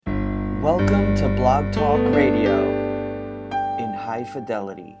Welcome to Blog Talk Radio in high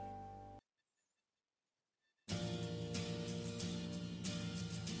fidelity.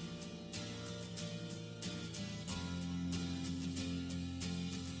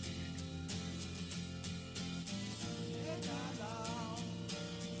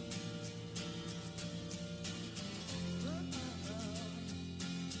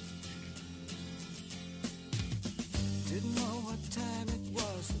 Didn't know what time it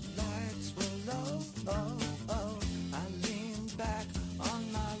was, the lights were low, oh, oh. I leaned back on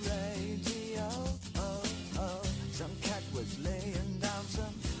my radio, oh, oh. Some cat was laying down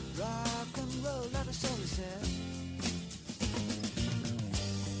some rock and roll, that is all he said.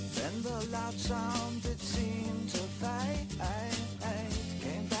 Then the loud sound, it seemed to fade,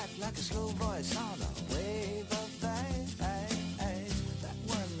 came back like a slow voice on a wave of fade. That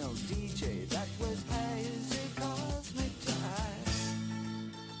wasn't no DJ, that was hazy cosmic time.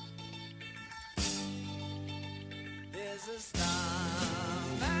 There's a starman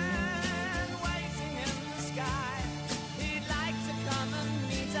waiting in the sky. He'd like to come and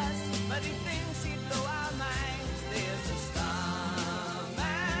meet us, but he thinks he'd blow our minds. There's a starman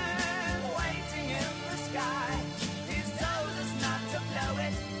waiting in the sky. He's told us not to blow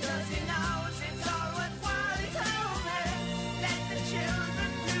it, 'cause he knows it's all worthwhile. He told me, let the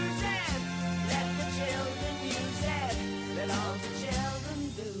children lose it, let the children use it, let all the children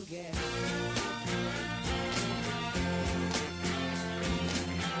boogie.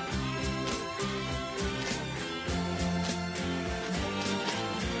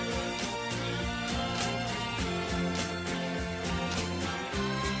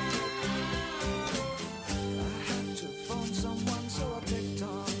 I had to phone someone, so I picked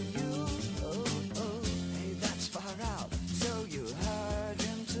on you. Oh, oh, hey, that's far out. So you heard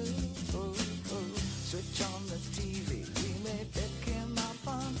him too. Oh, oh, switch on the TV. We may pick him up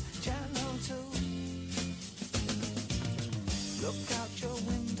on channel 2. Look out your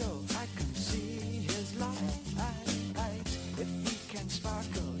window, I can see his light. If he can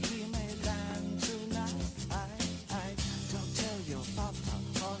sparkle, he may land tonight. Don't tell your papa,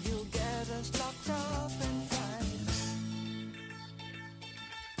 or he'll get us locked up in fight.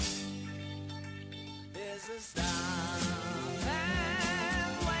 There's a starman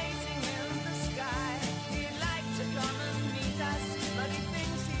waiting in the sky. He'd like to come and meet us, but he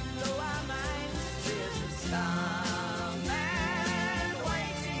thinks he'd blow our minds. There's a starman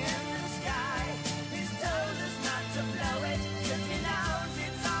waiting in the sky. He's told us not to blow it, 'cause he knows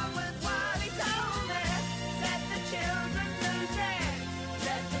it's all worthwhile. He told me, let the children lose it,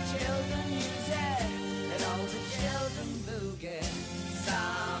 let the children use it, let all the children boogie.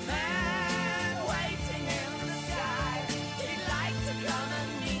 Starman waiting in the sky. He'd like to come and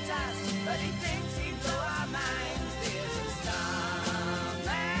meet us, but he thinks he'd blow our minds. There's a starman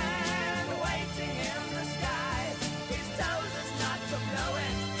waiting in the sky. He's told us not to blow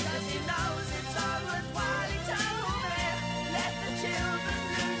it, 'cause he knows it's all worthwhile. He told me, let the children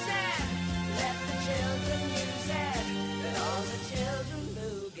lose it, let the children use it, let all the children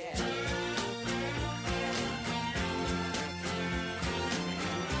boogie.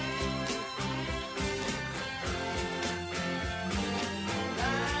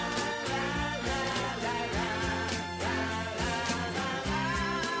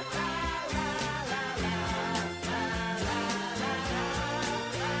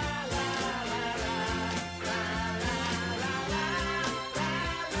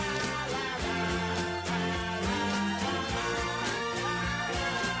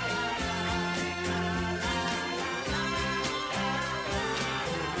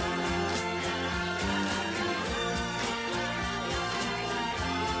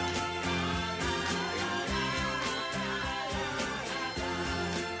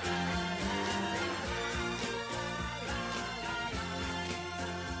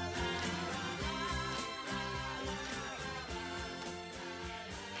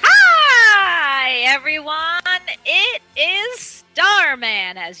 Hi, everyone. It is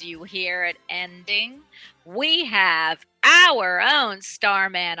Starman, as you hear it ending. We have our own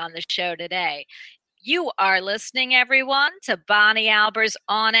Starman on the show today. You are listening, everyone, to Bonnie Albers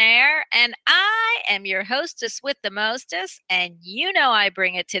On Air, and I am your hostess with the mostest, and you know I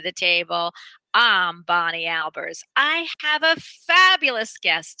bring it to the table. I'm Bonnie Albers. I have a fabulous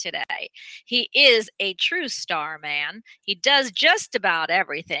guest today. He is a true star man. He does just about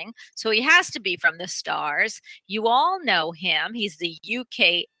everything, so he has to be from the stars. You all know him. He's the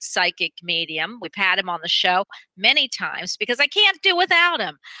UK psychic medium. We've had him on the show many times because I can't do without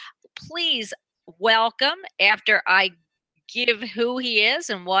him. Please welcome, after I give who he is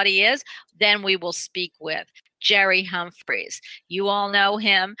and what he is, then we will speak with Jerry Humphreys. You all know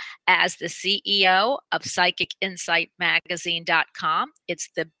him as the CEO of PsychicInsightMagazine.com. It's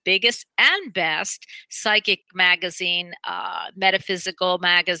the biggest and best psychic magazine, metaphysical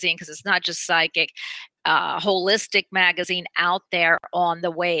magazine, because it's not just psychic, holistic magazine out there on the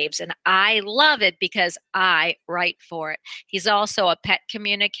waves. And I love it because I write for it. He's also a pet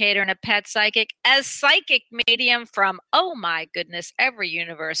communicator and a pet psychic, a psychic medium from, oh my goodness, every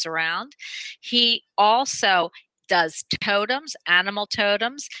universe around. He also does totems, animal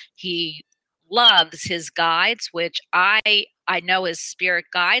totems. He loves his guides, which I know his spirit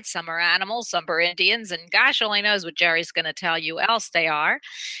guides. Some are animals, some are Indians, and gosh only knows what Jerry's going to tell you else they are.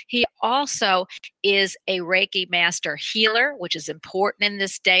 He also is a Reiki master healer, which is important in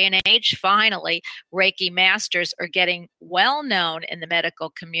this day and age. Finally, Reiki masters are getting well known in the medical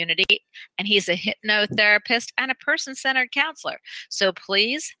community, and he's a hypnotherapist and a person-centered counselor. So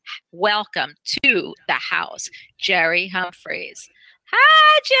please welcome to the house, Jerry Humphreys.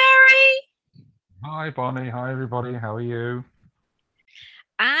 Hi, Jerry. Hi, Bonnie. Hi, everybody. How are you?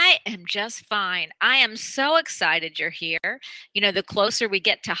 I am just fine. I am so excited you're here. You know, the closer we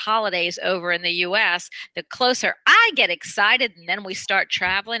get to holidays over in the US, the closer I get excited, and then we start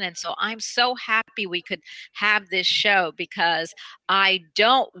traveling. And so I'm so happy we could have this show because I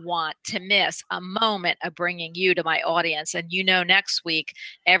don't want to miss a moment of bringing you to my audience. And you know, next week,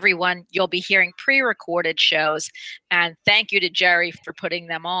 everyone, you'll be hearing pre-recorded shows. And thank you to Jerry for putting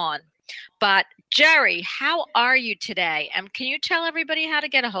them on. But Jerry, how are you today? And can you tell everybody how to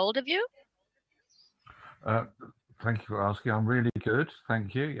get a hold of you? Thank you for asking. I'm really good.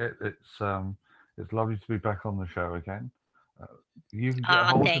 Thank you. It's lovely to be back on the show again. You can get a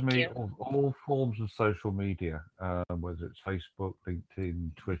hold of me on all forms of social media, whether it's Facebook,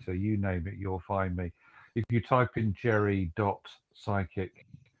 LinkedIn, Twitter, you name it, you'll find me. If you type in jerry.psychic,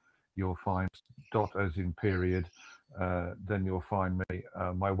 you'll find dot as in period. Then you'll find me.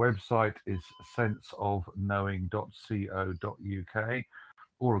 My website is senseofknowing.co.uk,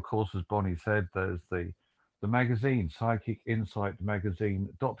 or of course, as Bonnie said, there's the magazine,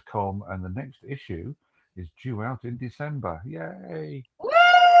 PsychicInsightMagazine.com, and the next issue is due out in December. Yay! Woo!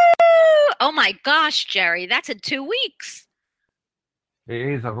 Oh my gosh, Jerry, that's in 2 weeks. It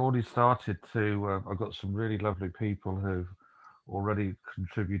is. I've already started to. I've got some really lovely people who've already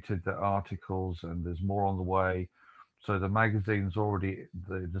contributed their articles, and there's more on the way. So the magazine's already,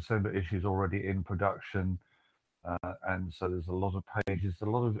 the December issue is already in production, and so there's a lot of pages, a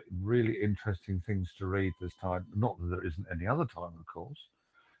lot of really interesting things to read this time. Not that there isn't any other time, of course.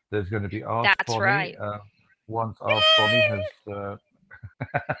 There's going to be Ask That's Bonnie. right. Once Ask Bonnie has...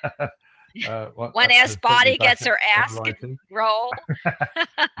 when Ask Bonnie gets her ass roll.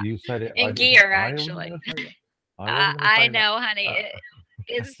 You said it. In gear, actually. I know, honey.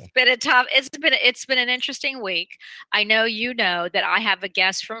 It's been an interesting week. I know you know that I have a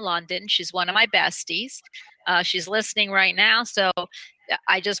guest from London. She's one of my besties. She's listening right now, so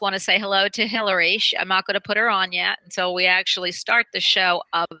I just want to say hello to Hillary. I'm not going to put her on yet until we actually start the show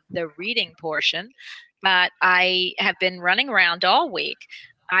of the reading portion. But I have been running around all week.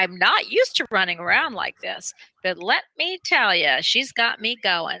 I'm not used to running around like this, but let me tell you, she's got me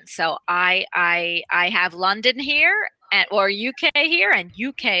going. So I have London here, or UK here, and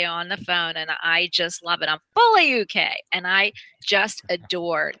UK on the phone, and I just love it. I'm full of UK, and I just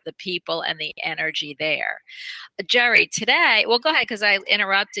adore the people and the energy there. Jerry, today, well, go ahead, because I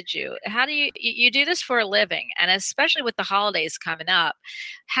interrupted you. How do you do this for a living, and especially with the holidays coming up,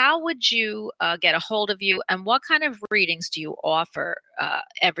 how would you get a hold of you, and what kind of readings do you offer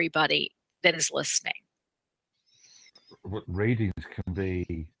everybody that is listening? Readings can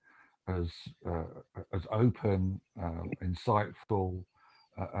be as open, insightful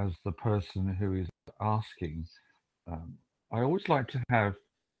as the person who is asking. I always like to have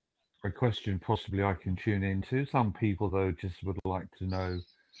a question possibly I can tune into. Some people, though, just would like to know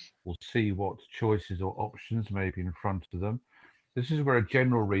or see what choices or options may be in front of them. This is where a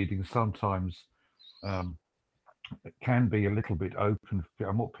general reading sometimes can be a little bit open.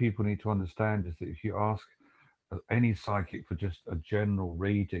 And what people need to understand is that if you ask any psychic for just a general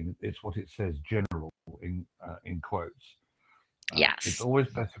reading, it's what it says, general, in quotes. Yes. It's always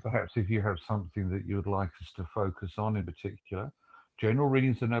better perhaps if you have something that you would like us to focus on in particular. General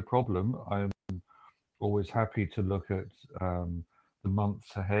readings are no problem. I'm always happy to look at the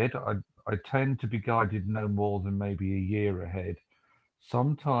months ahead. I tend to be guided no more than maybe a year ahead.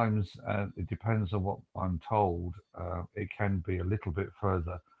 Sometimes it depends on what I'm told. It can be a little bit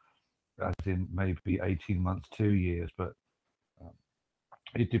further, as in maybe 18 months, 2 years, but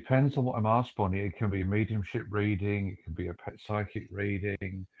it depends on what I'm asked, Bonnie. It can be a mediumship reading, it can be a pet psychic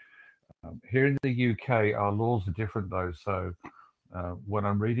reading, Here in the UK, our laws are different though. So when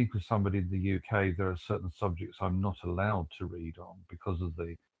I'm reading for somebody in the UK, there are certain subjects I'm not allowed to read on because of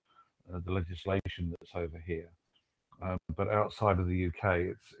the legislation that's over here. But outside of the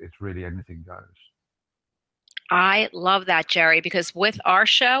UK, it's really anything goes. I love that, Jerry, because with our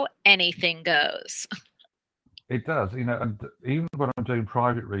show, anything goes. It does, and even when I'm doing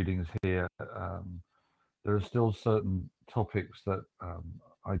private readings here, there are still certain topics that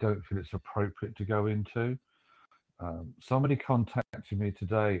I don't feel it's appropriate to go into. Somebody contacted me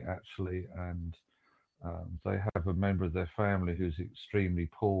today, actually, and they have a member of their family who's extremely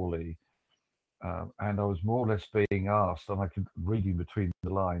poorly. And I was more or less being asked, and I could reading between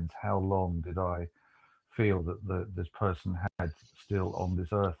the lines, how long did I feel that this person had still on this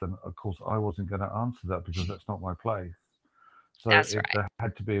earth? And of course, I wasn't going to answer that because that's not my place. So That's right. there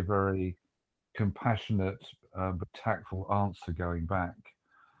had to be a very compassionate but tactful answer going back,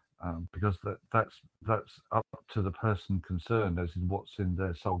 because that's up to the person concerned, as in what's in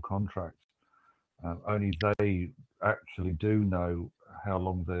their soul contract. Only they actually do know how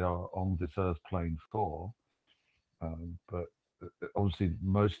long they are on this earth plane for. But obviously,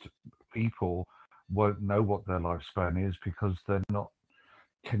 most people won't know what their lifespan is because they're not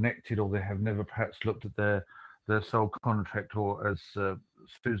connected, or they have never perhaps looked at their soul contract, or as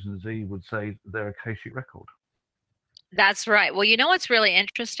Susan Z would say, their Akashic record. That's right. Well, you know what's really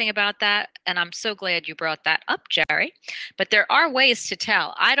interesting about that? And I'm so glad you brought that up, Jerry. But there are ways to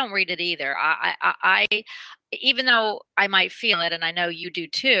tell. I don't read it either. I even though I might feel it, and I know you do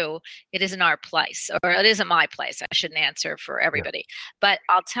too, it isn't our place, or it isn't my place. I shouldn't answer for everybody. Yeah. But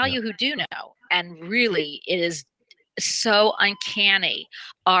I'll tell you who do know. And really, it is so uncanny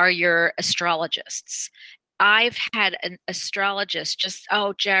are your astrologists. I've had an astrologist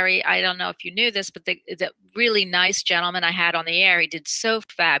Jerry, I don't know if you knew this, but the really nice gentleman I had on the air, he did so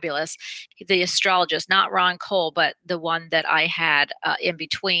fabulous. The astrologist, not Ron Cole, but the one that I had in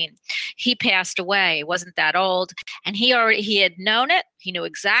between, he passed away. He wasn't that old. And he had known it. He knew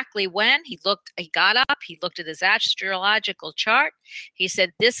exactly when. He got up, he looked at his astrological chart. He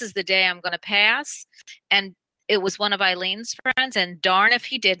said, this is the day I'm going to pass. And it was one of Eileen's friends, and darn if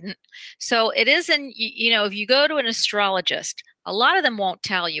he didn't. So it isn't, if you go to an astrologist, a lot of them won't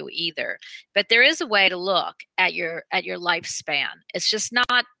tell you either. But there is a way to look at your lifespan. It's just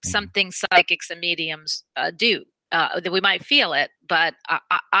not something psychics and mediums do. That we might feel it, but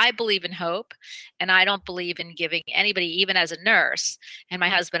I believe in hope, and I don't believe in giving anybody, even as a nurse, and my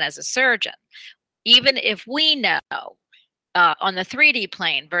husband as a surgeon, even if we know on the 3D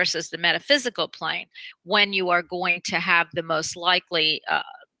plane versus the metaphysical plane, when you are going to have the most likely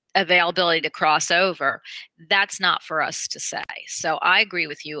availability to cross over, that's not for us to say. So I agree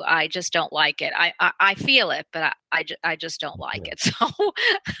with you. I just don't like it. I feel it, but I just don't like it. So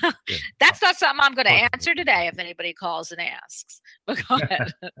that's not something I'm going to answer today if anybody calls and asks. But go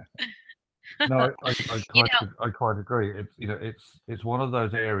ahead. No, I quite agree. It's one of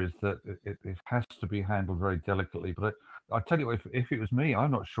those areas that it has to be handled very delicately. But I tell you, if it was me,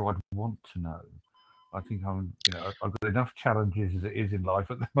 I'm not sure I'd want to know. I think I've got enough challenges as it is in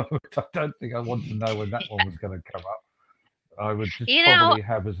life at the moment. I don't think I want to know when that one was going to come up. I would just probably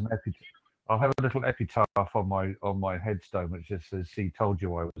have as an epitaph. I'll have a little epitaph on my headstone which just says, "See, told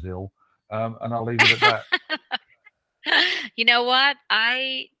you I was ill," and I'll leave it at that. You know what?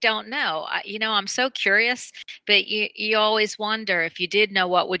 I don't know. I'm so curious, but you always wonder, if you did know,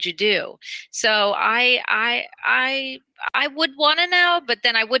 what would you do? So I would want to know, but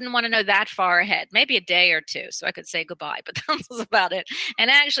then I wouldn't want to know that far ahead. Maybe a day or two, so I could say goodbye. But that's about it.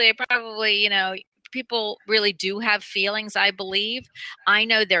 And actually, I probably, people really do have feelings, I believe. I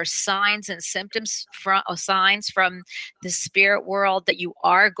know there's signs and symptoms signs from the spirit world that you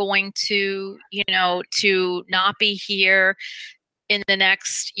are going to, to not be here in the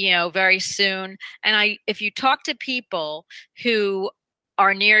next, very soon. And if you talk to people who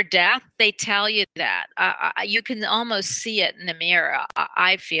are near death, they tell you that. You can almost see it in the mirror,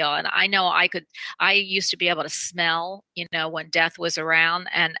 I feel. And I know I used to be able to smell, when death was around,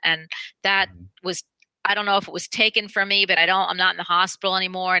 and that was, I don't know if it was taken from me, but I'm not in the hospital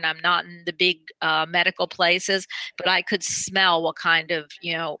anymore, and I'm not in the big medical places, but I could smell what kind of,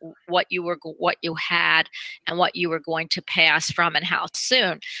 what you had and what you were going to pass from and how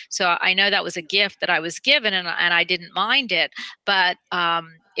soon. So I know that was a gift that I was given, and I didn't mind it, but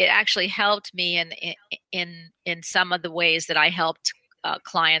it actually helped me in some of the ways that I helped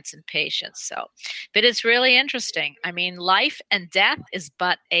clients and patients. So, but it's really interesting. I mean, life and death is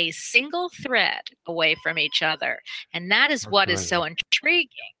but a single thread away from each other. And that is what is so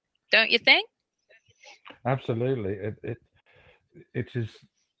intriguing, don't you think? Absolutely. It is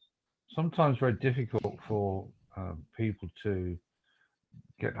sometimes very difficult for people to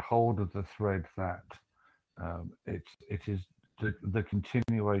get hold of the thread that it is the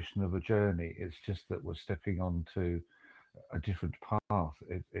continuation of a journey. It's just that we're stepping onto a different path.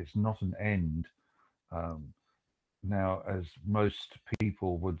 It's not an end. Um, Now, as most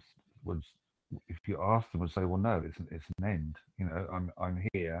people would, if you ask them, would say, well, no, it's an end. You know, I'm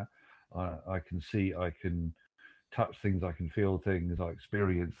here. I can see. I can touch things. I can feel things. I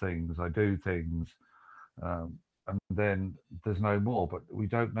experience things. I do things. And then there's no more. But we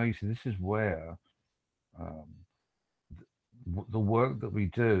don't know. You see, this is where um, the work that we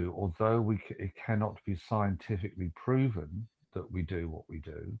do, although it cannot be scientifically proven that we do what we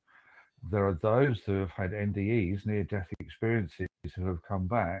do, there are those who have had NDEs, near-death experiences, who have come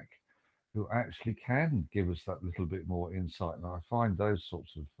back, who actually can give us that little bit more insight. And I find those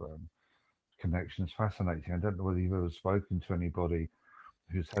sorts of connections fascinating. I don't know whether you've ever spoken to anybody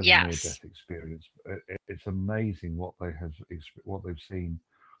who's had a Yes. near-death experience. It's amazing what what they've seen,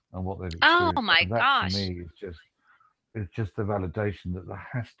 and what they've Oh experienced. my And that, to gosh. me, is just the validation that there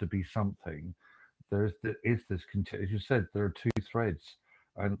has to be something. There is this, as you said, there are two threads,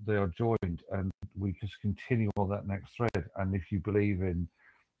 and they are joined, and we just continue on that next thread. And if you believe in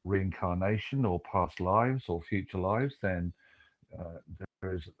reincarnation or past lives or future lives, then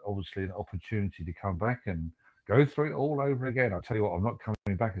there is obviously an opportunity to come back and go through it all over again. I tell you what, I'm not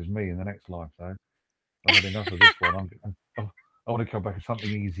coming back as me in the next life, though. I've had enough of this one. I want to come back as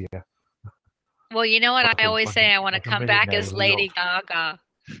something easier, Well, you know what I always say? I want to like a come back millionaire as with a yacht. Lady Gaga.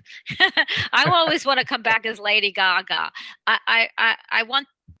 I always want to come back as Lady Gaga. I want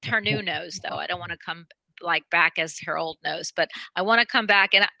her new nose though. I don't want to come like back as her old nose, but I want to come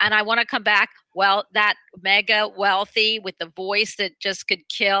back and I want to come back well that mega wealthy with the voice that just could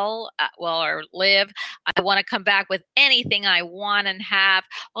kill or live. I want to come back with anything I want and have.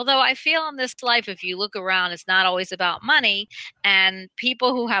 Although I feel in this life, if you look around, it's not always about money, and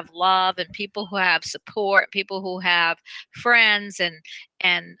people who have love and people who have support, people who have friends and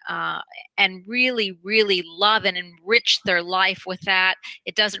and really really love and enrich their life with that.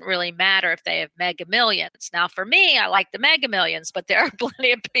 It doesn't really matter if they have mega millions. Now for me, I like the mega millions, but there are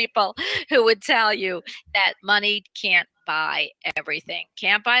plenty of people who would tell you that money can't buy everything,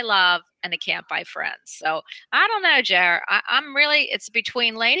 can't buy love, and it can't buy friends. So I don't know, Jer. I'm really, it's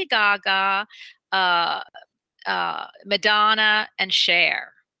between Lady Gaga, uh Madonna, and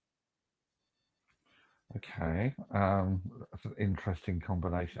Cher. Okay, that's an interesting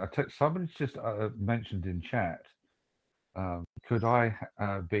combination. Somebody's just mentioned in chat. Could I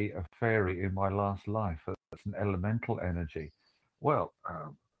be a fairy in my last life? That's an elemental energy. Well,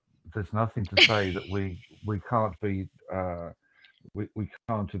 there's nothing to say that we can't be we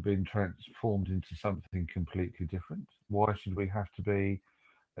can't have been transformed into something completely different. Why should we have to be,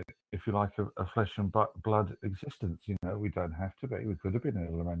 if you like, a flesh and blood existence? You know, we don't have to be. We could have been an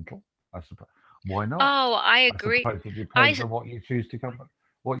elemental, I suppose. Why not? Oh, I I agree. suppose it I depends on what you choose to come,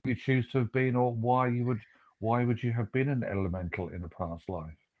 what you choose to have been, or why would you have been an elemental in a past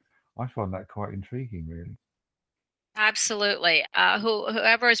life? I find that quite intriguing, really. Absolutely.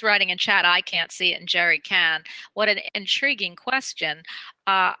 Whoever is writing in chat, I can't see it, and Jerry can. What an intriguing question.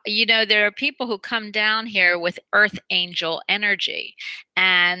 There are people who come down here with earth angel energy.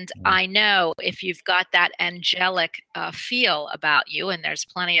 And Mm. I know if you've got that angelic feel about you, and there's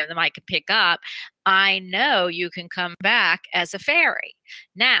plenty of them I could pick up, I know you can come back as a fairy.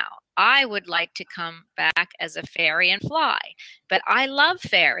 Now, I would like to come back as a fairy and fly, but I love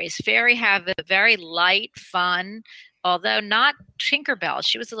fairies. Fairy have a very light, fun, although not Tinkerbell.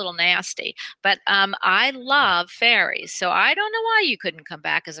 She was a little nasty, but I love fairies. So I don't know why you couldn't come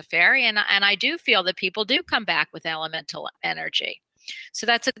back as a fairy, and I do feel that people do come back with elemental energy. So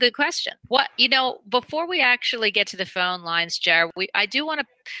that's a good question. Before we actually get to the phone lines, Jared, I do want to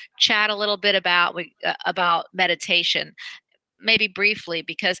chat a little bit about meditation, maybe briefly,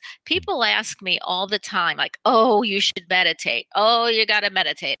 because people ask me all the time, like, oh, you should meditate. Oh, you got to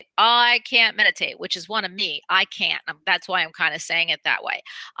meditate. Oh, I can't meditate, which is one of me. I can't. That's why I'm kind of saying it that way.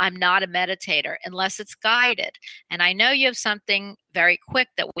 I'm not a meditator unless it's guided. And I know you have something very quick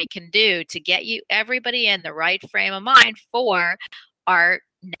that we can do to get everybody in the right frame of mind for our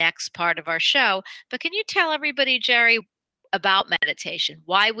next part of our show. But can you tell everybody, Jerry, about meditation,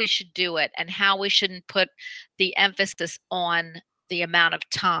 why we should do it, and how we shouldn't put the emphasis on the amount of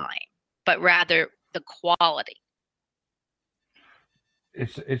time, but rather the quality?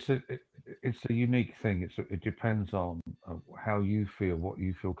 It's a unique thing. It depends on how you feel, what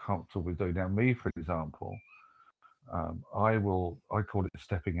you feel comfortable with doing. Now, me, for example, I call it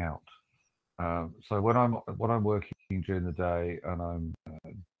stepping out. So when I'm working during the day and I'm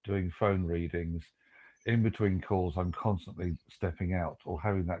doing phone readings, in between calls, I'm constantly stepping out or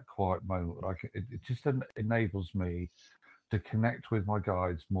having that quiet moment. Like it just enables me to connect with my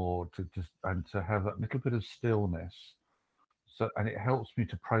guides more, to just and to have that little bit of stillness. So and it helps me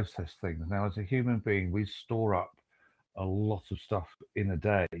to process things. Now, as a human being, we store up a lot of stuff in a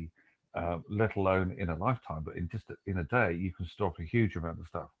day, let alone in a lifetime. But in a day, you can store up a huge amount of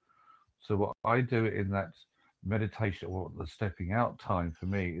stuff. So what I do in that meditation or the stepping out time for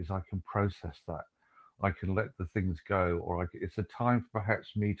me is I can process that. I can let the things go, or it's a time for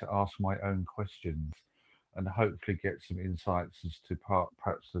perhaps me to ask my own questions and hopefully get some insights as to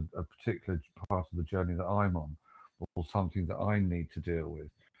perhaps a particular part of the journey that I'm on or something that I need to deal with.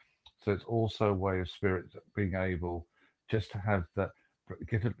 So it's also a way of spirit being able just to have that,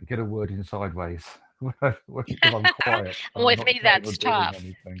 get a word in sideways because I'm quiet and I'm With not me, saying or that's doing tough.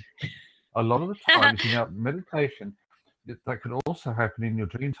 anything. A lot of the times, meditation, that can also happen in your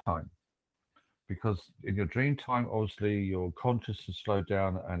dream time, because in your dream time, obviously, your conscious is slowed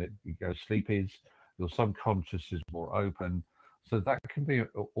down and you go sleepies. Your subconscious is more open, so that can be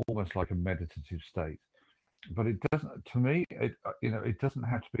almost like a meditative state. But it doesn't. To me, it doesn't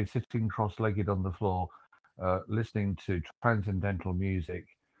have to be sitting cross-legged on the floor, listening to transcendental music,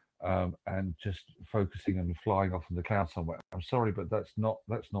 and just focusing and flying off in the clouds somewhere. I'm sorry, but that's not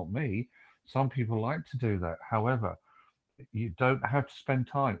me. Some people like to do that. However, you don't have to spend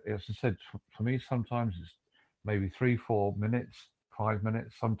time. As I said, for me, sometimes it's maybe 3, 4 minutes, 5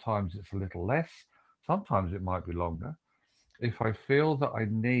 minutes. Sometimes it's a little less. Sometimes it might be longer. If I feel that I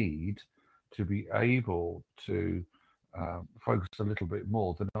need to be able to focus a little bit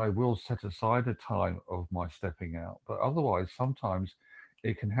more, then I will set aside a time of my stepping out. But otherwise, sometimes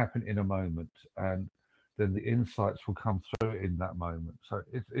it can happen in a moment, and then the insights will come through in that moment. So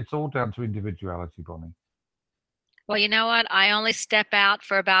it's all down to individuality, Bonnie. Well, you know what? I only step out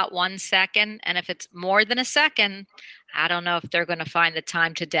for about 1 second. And if it's more than a second, I don't know if they're going to find the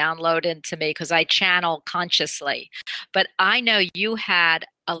time to download into me because I channel consciously. But I know you had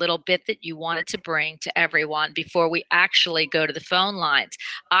a little bit that you wanted to bring to everyone before we actually go to the phone lines.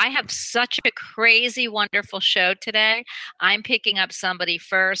 I have such a crazy, wonderful show today. I'm picking up somebody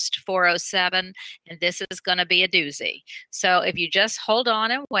first, 407, and this is going to be a doozy. So if you just hold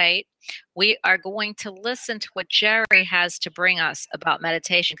on and wait, we are going to listen to what Jerry has to bring us about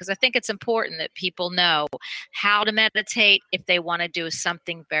meditation because I think it's important that people know how to meditate if they want to do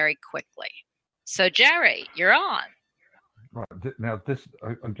something very quickly. So, Jerry, you're on. Right. Now,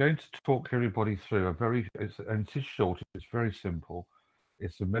 I'm going to talk everybody through and it is short. It's very simple.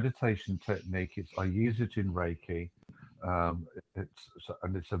 It's a meditation technique. I use it in Reiki.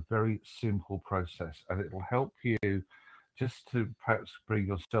 It's a very simple process, and it will help you just to perhaps bring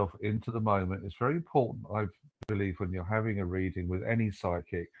yourself into the moment. It's very important, I believe, when you're having a reading with any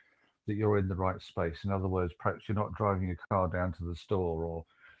psychic, that you're in the right space. In other words, perhaps you're not driving a car down to the store, or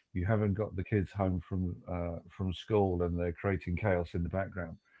you haven't got the kids home from school and they're creating chaos in the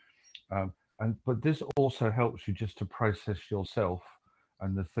background. But this also helps you just to process yourself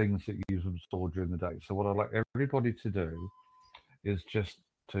and the things that you've absorbed during the day. So what I'd like everybody to do is just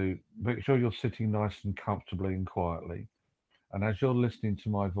to make sure you're sitting nice and comfortably and quietly. And as you're listening to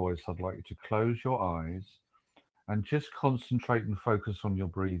my voice, I'd like you to close your eyes and just concentrate and focus on your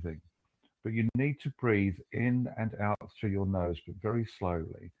breathing. But you need to breathe in and out through your nose, but very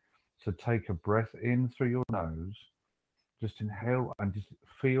slowly. So take a breath in through your nose, just inhale and just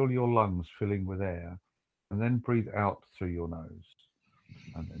feel your lungs filling with air, and then breathe out through your nose.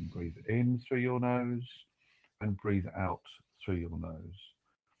 And then breathe in through your nose and breathe out through your nose.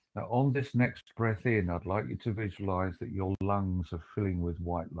 Now, on this next breath in, I'd like you to visualize that your lungs are filling with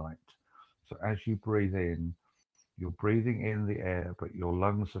white light. So as you breathe in, you're breathing in the air, but your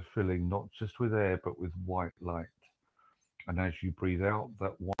lungs are filling not just with air, but with white light. And as you breathe out,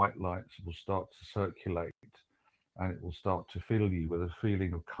 that white light will start to circulate, and it will start to fill you with a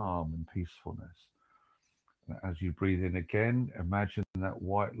feeling of calm and peacefulness. And as you breathe in again, imagine that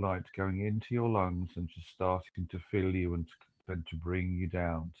white light going into your lungs and just starting to fill you and then to bring you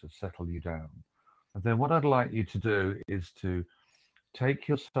down, to settle you down. And then what I'd like you to do is to take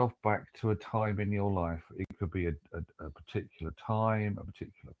yourself back to a time in your life. It could be a particular time, a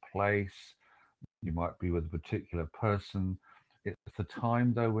particular place. You might be with a particular person. It's the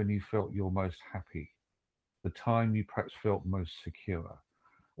time, though, when you felt you're most happy, the time you perhaps felt most secure,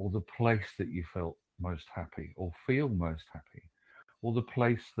 or the place that you felt most happy or feel most happy, or the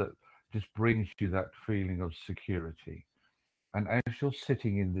place that just brings you that feeling of security. And as you're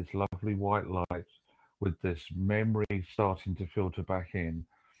sitting in this lovely white light with this memory starting to filter back in,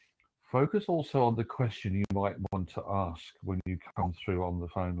 Focus also on the question you might want to ask when you come through on the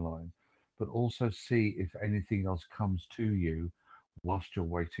phone line, but also see if anything else comes to you whilst you're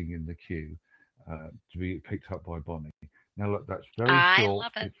waiting in the queue to be picked up by Bonnie. Now, look, that's very I short,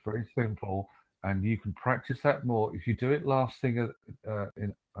 love it. it's very simple, and you can practice that more. If you do it last thing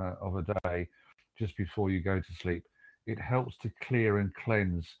of a day, just before you go to sleep, it helps to clear and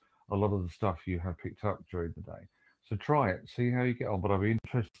cleanse a lot of the stuff you have picked up during the day. So try it, see how you get on. But I'd be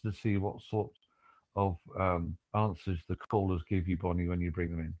interested to see what sort of answers the callers give you, Bonnie, when you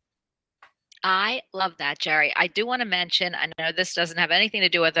bring them in. I love that, Jerry. I do want to mention, I know this doesn't have anything to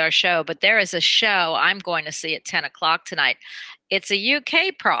do with our show, but there is a show I'm going to see at 10 o'clock tonight. It's a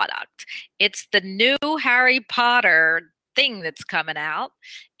UK product. It's the new Harry Potter thing that's coming out,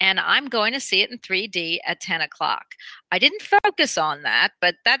 and I'm going to see it in 3D at 10 o'clock. I didn't focus on that,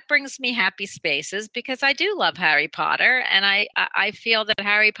 but that brings me happy spaces because I do love Harry Potter, and I feel that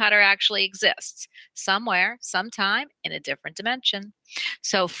Harry Potter actually exists somewhere, sometime, in a different dimension.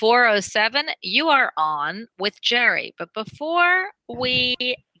 So 407, you are on with Jerry. But before we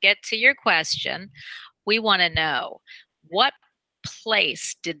get to your question, we want to know, what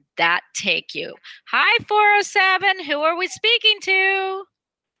place did that take you? Hi, 407. Who are we speaking to?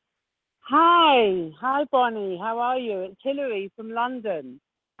 Hi, Bonnie. How are you? It's Hillary from London.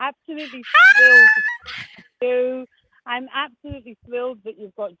 Absolutely Hi! thrilled to you. I'm absolutely thrilled that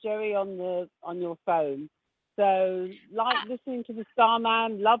you've got Jerry on your phone. So, like listening to the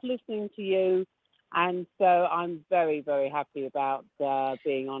Starman, love listening to you, and so I'm very, very happy about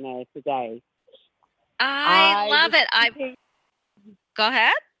being on air today. I love it. Go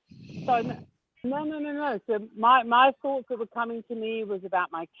ahead. So, no. So my thoughts that were coming to me was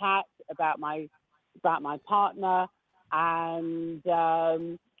about my cat, about my partner, and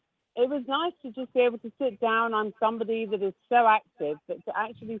it was nice to just be able to sit down. I'm somebody that is so active, but to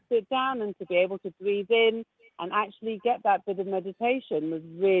actually sit down and to be able to breathe in and actually get that bit of meditation was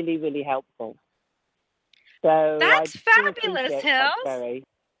really, really helpful. So that's fabulous, Hills.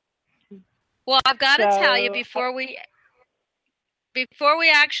 Well, I've got to tell you before we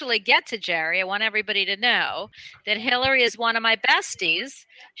actually get to Jerry, I want everybody to know that Hillary is one of my besties.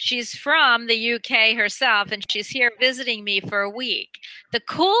 She's from the UK herself, and she's here visiting me for a week. The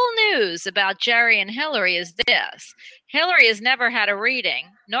cool news about Jerry and Hillary is this. Hillary has never had a reading,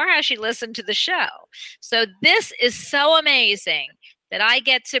 nor has she listened to the show. So this is so amazing that I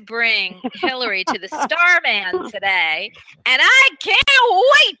get to bring Hillary to the Starman today, and I can't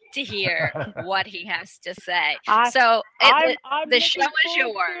wait to hear what he has to say. So the show is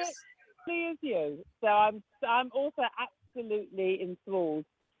yours. As you. So I'm also absolutely enthralled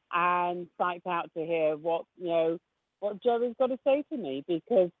and psyched out to hear what Jerry's got to say to me,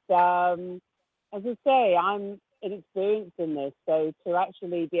 because as I say, I'm inexperienced in this. So to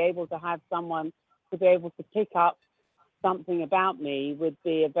actually be able to have someone to be able to pick up something about me would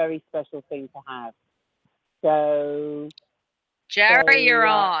be a very special thing to have. So, Jerry, you're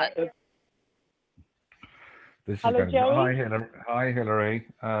on. Hello, Jerry. Hi, Hillary.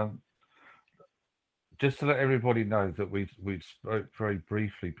 Just to let everybody know that we spoke very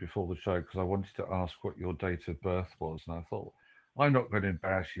briefly before the show, because I wanted to ask what your date of birth was, and I thought, I'm not going to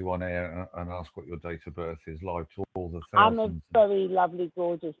embarrass you on air and ask what your date of birth is live to all the thousands. I'm a very lovely,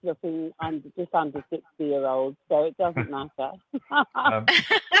 gorgeous looking, just under 60-year-old, so it doesn't matter.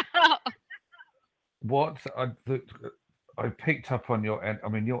 What I picked up on your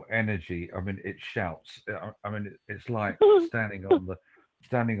energy. I mean, it shouts. I mean, it's like standing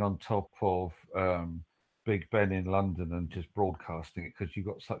on top of Big Ben in London and just broadcasting it, because you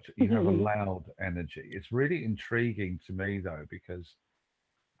have a loud energy. It's really intriguing to me though, because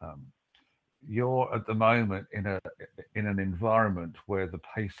you're at the moment in an environment where the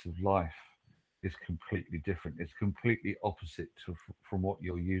pace of life is completely different. It's completely opposite from what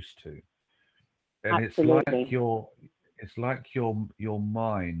you're used to, and Absolutely. it's like your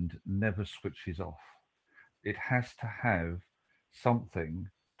mind never switches off. It has to have something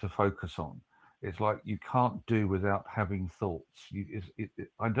to focus on. It's like you can't do without having thoughts.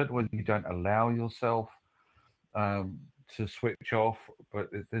 I don't know whether you don't allow yourself to switch off, but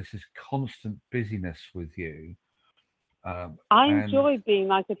there's this constant busyness with you. I enjoy being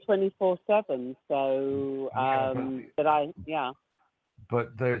like a 24/7. So,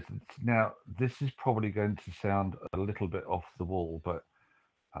 But this is probably going to sound a little bit off the wall, but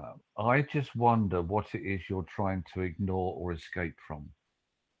I just wonder what it is you're trying to ignore or escape from.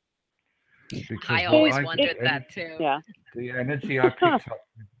 Because I always wondered that too. Yeah. The energy I picked up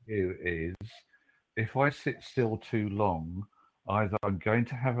with you is, if I sit still too long, either I'm going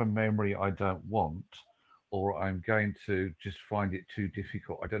to have a memory I don't want, or I'm going to just find it too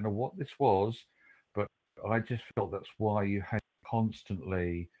difficult. I don't know what this was, but I just felt that's why you had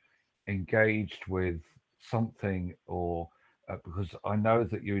constantly engaged with something, or because I know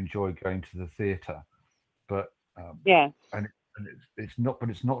that you enjoy going to the theatre, but Yeah. and it's not, but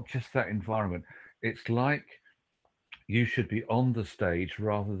it's not just that environment. It's like you should be on the stage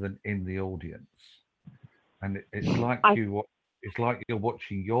rather than in the audience, and it's like I it's like you're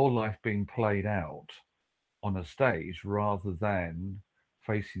watching your life being played out on a stage rather than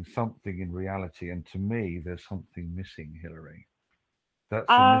facing something in reality. And to me, there's something missing, Hilary. That's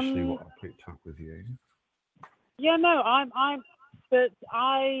initially um what I picked up with you. yeah, no, but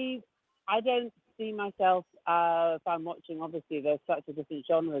I don't see myself if I'm watching. Obviously, there's such a different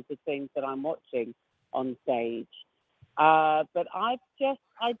genres of things that I'm watching on stage. But I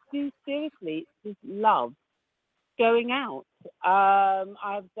do seriously just love going out.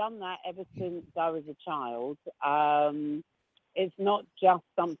 I've done that ever since I was a child. It's not just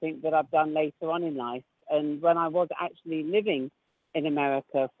something that I've done later on in life. And when I was actually living in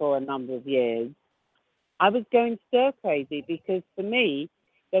America for a number of years, I was going stir crazy because for me,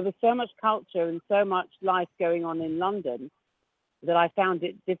 there was so much culture and so much life going on in London that I found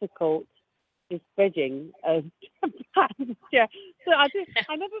it difficult just bridging. Yeah. So I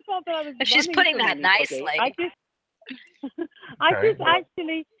never thought that I was She's running putting from that anybody. nicely. Okay, well,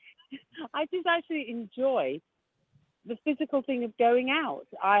 I just actually enjoy the physical thing of going out.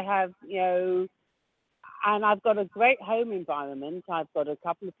 I have, and I've got a great home environment. I've got a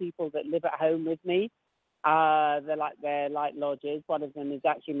couple of people that live at home with me. They're like lodgers. One of them is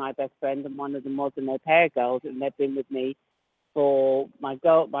actually my best friend, and one of them was an au pair girl, and they've been with me for my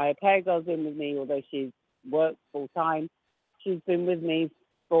au pair girl's been with me, although she's worked full time. She's been with me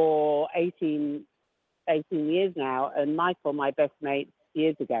for 18 years now, and Michael, my best mate,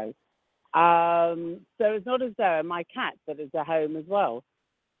 years ago. So it's not as though, and my cat that is at home as well.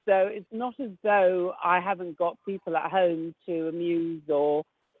 So it's not as though I haven't got people at home to amuse or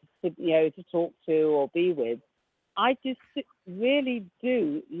to talk to or be with. I just really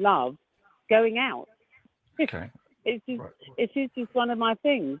do love going out. okay. It's just, Right. it is just one of my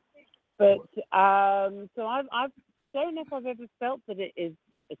things. But so I don't know if I've ever felt that it is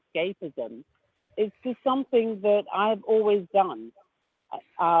escapism. It's just something that I've always done.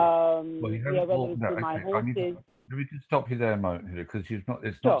 Well, you haven't. Whether Well, it's no, with my okay. I need to. horses. Let me just stop you there a moment here, because you've not.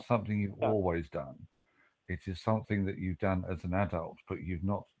 It's not Sure, something you've sure. always done. It is something that you've done as an adult, but you've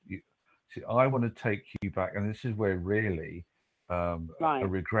not. See, I want to take you back, and this is where really a Right,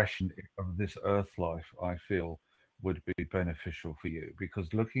 regression of this Earth life, I feel, would be beneficial for you,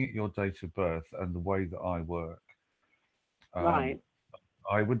 because looking at your date of birth and the way that I work, um, right,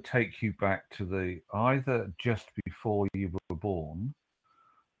 I would take you back to the either just before you were born,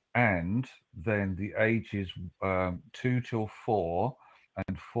 and then the ages 2 till 4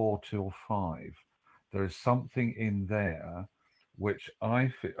 and 4 till 5. There is something in there which I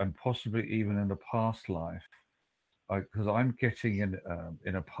feel, and possibly even in a past life, because I'm getting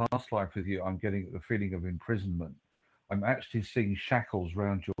in a past life with you, I'm getting the feeling of imprisonment. I'm actually seeing shackles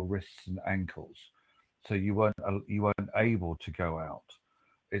around your wrists and ankles, so you weren't able to go out.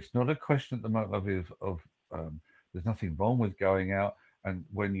 It's not a question at the moment of there's nothing wrong with going out, and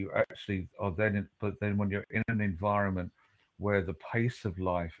when you actually are but then when you're in an environment where the pace of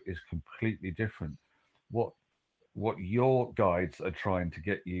life is completely different, what what your guides are trying to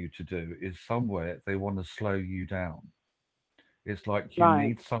get you to do is somewhere they want to slow you down. It's like right.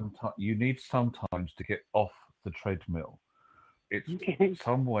 you need sometimes to get off the treadmill. It's Okay.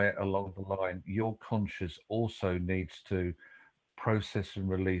 somewhere along the line your conscious also needs to process and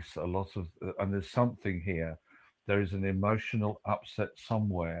release a lot of, and there's something here. There is an emotional upset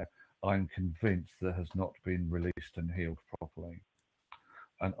somewhere, I'm convinced, that has not been released and healed properly.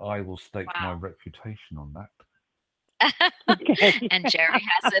 And I will stake my Wow. reputation on that. Okay. And Jerry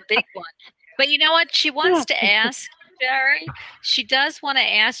has a big one. But you know what? She wants to ask, Jerry, she does want to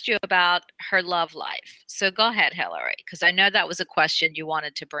ask you about her love life. So go ahead, Hillary, because I know that was a question you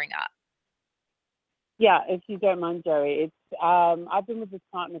wanted to bring up. Yeah, if you don't mind, Jerry, it's I've been with this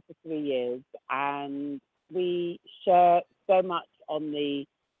partner for 3 years, and we share so much on the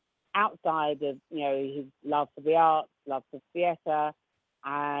outside of his love for the arts, love for theatre,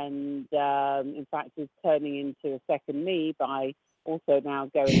 and in fact, he's turning into a second me by also now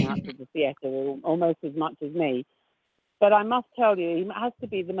going out to the theatre almost as much as me. But I must tell you, he has to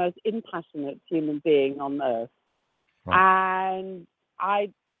be the most impassionate human being on earth, Right. and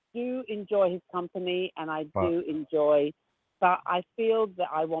I do enjoy his company, and I But do enjoy, but I feel that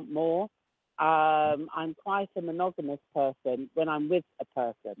I want more. I'm quite a monogamous person when I'm with a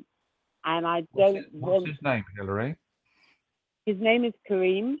person. and I What's don't what's want. his name, Hillary? His name is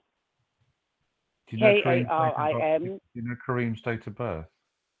Kareem. Do you know Kareem's date of Karim. birth? Do you know Kareem's date of birth?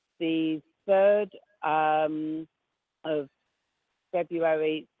 The 3rd of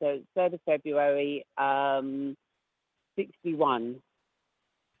February. So 3rd of February, 61.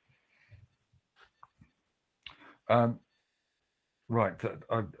 Right.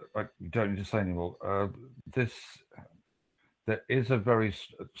 I don't need to say anymore. There is a very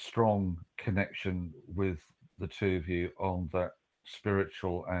strong connection with the two of you on that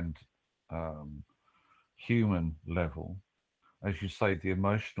spiritual and human level. As you say, the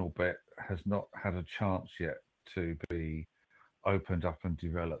emotional bit has not had a chance yet to be opened up and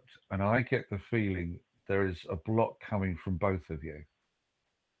developed. And I get the feeling there is a block coming from both of you.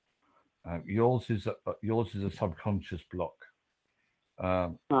 Yours is a subconscious block.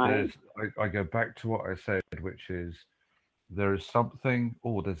 Right. I go back to what I said, which is there is something.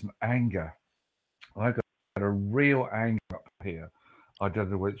 Oh, there's an anger. I got a real anger up here. I don't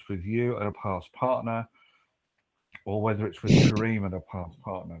know whether it's with you and a past partner, or whether it's with Kareem and a past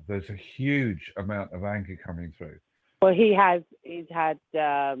partner. There's a huge amount of anger coming through. Well, he's had,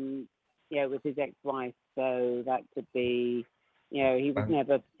 with his ex-wife, so that could be, he was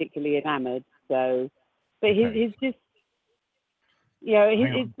never particularly enamored. So, but he's just,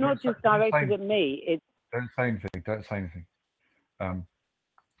 it's not just directed at me. Don't say anything. Don't say anything.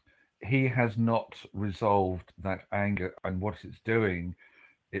 He has not resolved that anger, and what it's doing,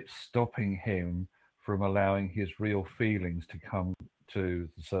 it's stopping him from allowing his real feelings to come to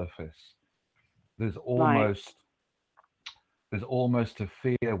the surface. There's almost a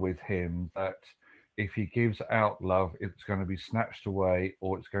fear with him that if he gives out love, it's going to be snatched away,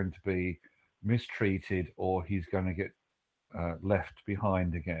 or it's going to be mistreated, or he's going to get left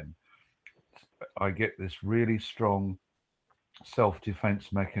behind again. I get this really strong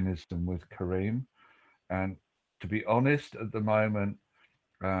self-defense mechanism with Kareem, and to be honest, at the moment,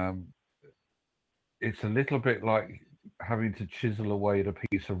 it's a little bit like having to chisel away at a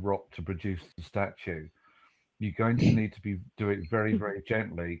piece of rock to produce the statue. You're going to need to do it very, very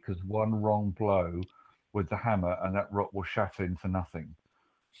gently, because one wrong blow with the hammer and that rock will shatter into nothing.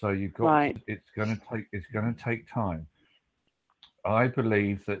 So you've got it's going to take time. I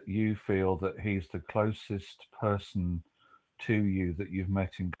believe that you feel that he's the closest person to you that you've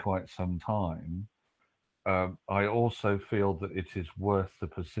met in quite some time. I also feel that it is worth the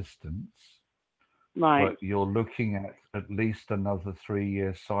persistence. Right. But you're looking at least another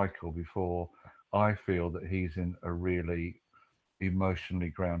 3-year cycle before I feel that he's in a really emotionally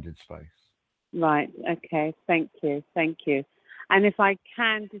grounded space. Right. Okay. Thank you. And if I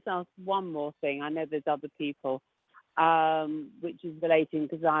can just ask one more thing, I know there's other people, which is relating,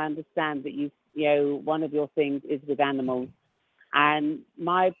 because I understand that one of your things is with animals. And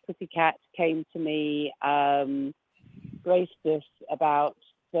my pussycat came to me, graced us about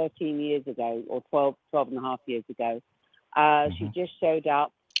 13 years ago, or 12 and a half years ago. She just showed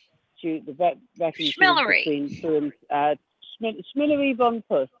up. The vet between two and Schmillery Von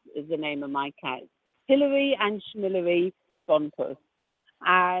Puss is the name of my cat. Hillary and Schmillery Von Puss.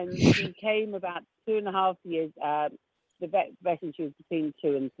 And she came about 2.5 years. The vet she was between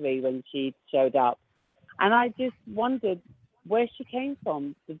 2 and 3 when she showed up. And I just wondered where she came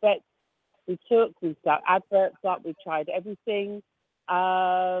from. The vet we stuck adverts up, we tried everything.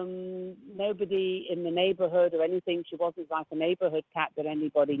 Nobody in the neighborhood or anything. She wasn't like a neighborhood cat that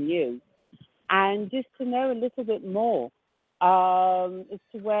anybody knew. And just to know a little bit more as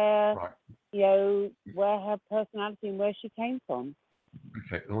to where, where her personality and where she came from.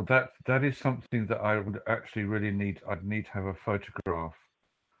 Okay, well that is something that I would actually really need. I'd need to have a photograph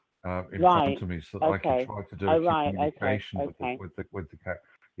in front of me so that I can try to do a communication with the cat.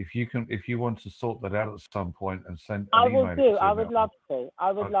 If you want to sort that out at some point and send an email. I will do.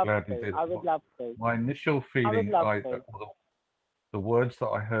 I would love to. My initial feeling, the words that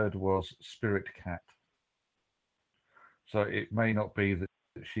I heard was spirit cat. So it may not be that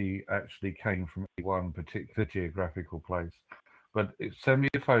she actually came from one particular geographical place, but send me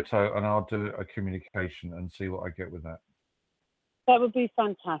a photo and I'll do a communication and see what I get with that. That would be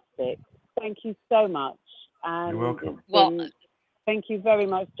fantastic. Thank you so much. And you're welcome. Thank you very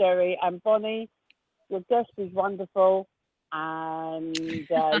much, Jerry. And Bonnie, your guest is wonderful, and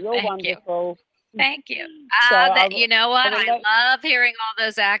you're wonderful. Thank you. You know what? I love hearing all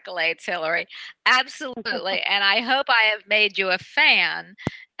those accolades, Hillary. Absolutely. And I hope I have made you a fan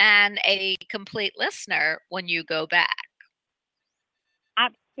and a complete listener when you go back.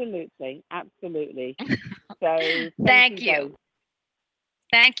 Absolutely. So thank you.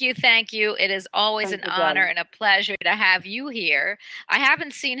 Thank you. Thank you. It is always Thank an you, honor darling. and a pleasure to have you here. I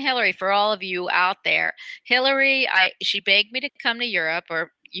haven't seen Hillary for all of you out there. Hillary, she begged me to come to Europe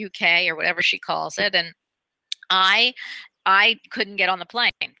or UK or whatever she calls it, and I I couldn't get on the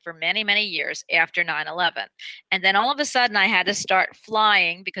plane for many, many years after 9/11. And then all of a sudden I had to start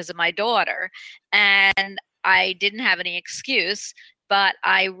flying because of my daughter, and I didn't have any excuse. But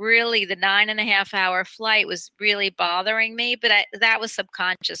I really, the 9.5 hour flight was really bothering me, but that was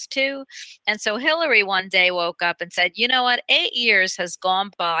subconscious too. And so Hillary one day woke up and said, "You know what? 8 years has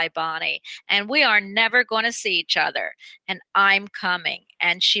gone by, Bonnie, and we are never going to see each other. And I'm coming."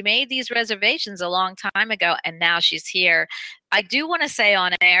 And she made these reservations a long time ago, and now she's here. I do want to say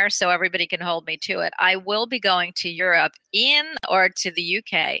on air, so everybody can hold me to it, I will be going to Europe or to the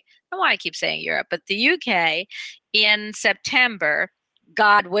UK. I don't know why I keep saying Europe, but the UK in September,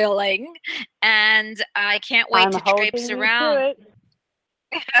 God willing. And I can't wait I'm to holding traipse you around. to it.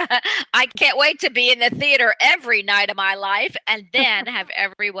 I can't wait to be in the theater every night of my life and then have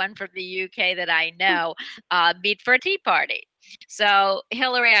everyone from the UK that I know meet for a tea party. So,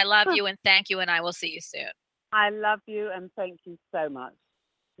 Hillary, I love you and thank you, and I will see you soon. I love you and thank you so much.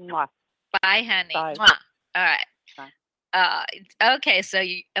 Mwah. Bye, honey. Bye. Mwah. All right. Okay, so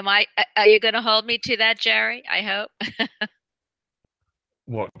are you going to hold me to that, Jerry? I hope.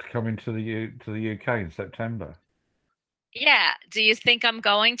 What, coming to the UK in September? Yeah. Do you think I'm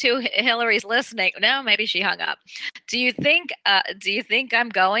going to? Hillary's listening. No, maybe she hung up. Do you think I'm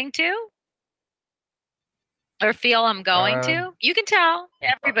going to? Or feel I'm going to? You can tell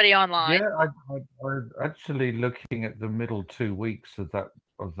everybody online. Yeah, I'm actually looking at the middle 2 weeks of the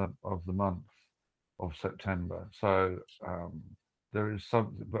month of September. So there is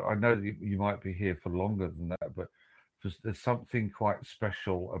something, but I know that you might be here for longer than that. But there's something quite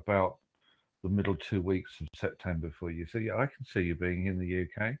special about the middle 2 weeks of September for you. So yeah, I can see you being in the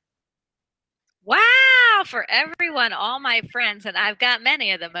UK. Wow, for everyone, all my friends, and I've got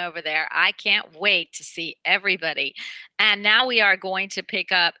many of them over there. I can't wait to see everybody. And now we are going to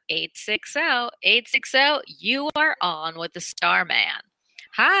pick up 860. 860, you are on with the Starman.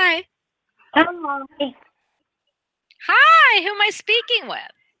 Hi. Hello. Hi, who am I speaking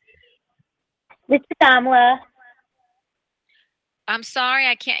with? This is Amla. I'm sorry,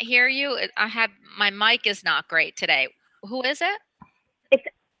 I can't hear you. My mic is not great today. Who is it?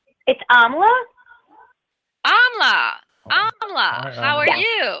 It's Amla. Amla. Amla, how are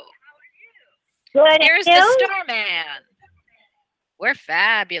you? Good. Here's the Starman. We're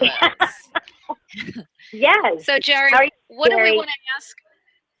fabulous. Yes. So, Jerry, what do we want to ask?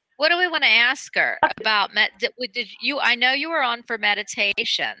 What do we want to ask her about? Did you? I know you were on for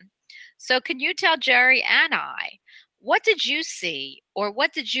meditation. So, can you tell Jerry and I, what did you see or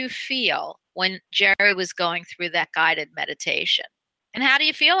what did you feel when Jerry was going through that guided meditation? And how do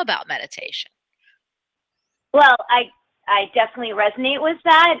you feel about meditation? Well, I definitely resonate with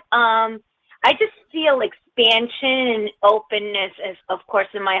that. I just feel expansion and openness, of course,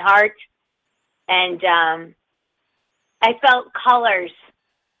 in my heart. And I felt colors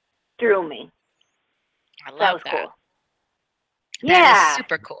through me. I love that. Was that. cool. That is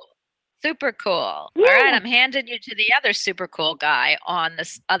super cool. Super cool. Yeah. All right, I'm handing you to the other super cool guy on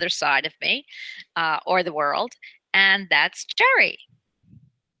this other side of me, or the world, and that's Jerry.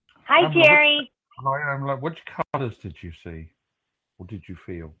 Hi, Jerry. Hi, I'm like, which colors did you see? Or did you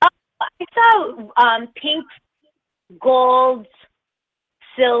feel? I saw pink, gold,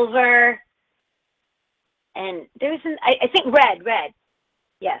 silver, and there's I think red.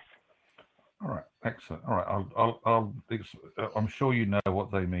 Yes. All right, excellent. All right, I'm sure you know what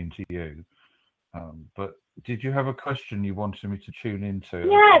they mean to you. But did you have a question you wanted me to tune into?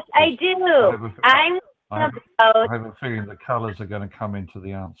 Yes, I do. I have a feeling the colors are going to come into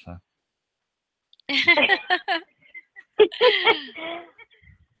the answer.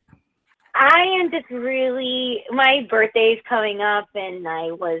 I am just really, my birthday's coming up, and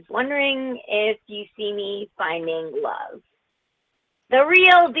I was wondering if you see me finding love. The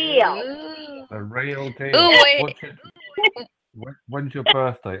real deal. Ooh. The real deal. Ooh, wait. When's your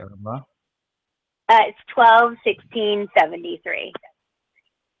birthday, Emma? It's 12/16/73.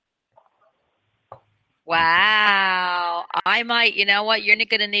 Wow. I might, you know what? You're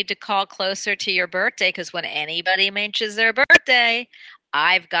going to need to call closer to your birthday because when anybody mentions their birthday,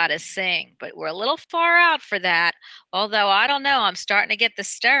 I've got to sing. But we're a little far out for that. Although, I don't know. I'm starting to get the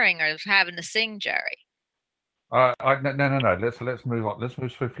stirring of having to sing, Jerry. No. Let's move on. Let's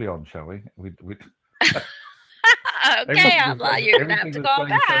move swiftly on, shall we? Okay, you're going to have to call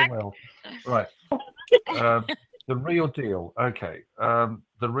back. So well. Right. The real deal. Okay.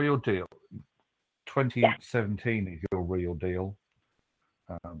 The real deal. 2017 is your real deal.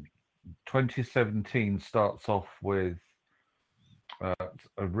 2017 starts off with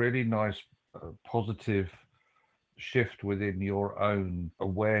a really nice positive shift within your own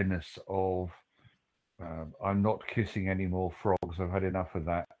awareness of I'm not kissing any more frogs. I've had enough of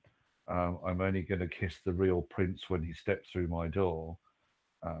that. I'm only going to kiss the real prince when he steps through my door.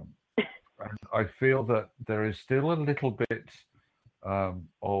 And I feel that there is still a little bit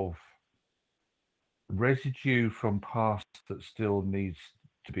of residue from past that still needs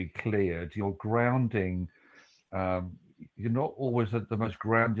to be cleared. Your grounding, you're not always the most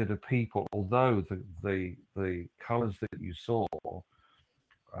grounded of people, although the colours that you saw,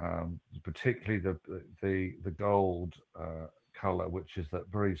 particularly the gold colour, which is that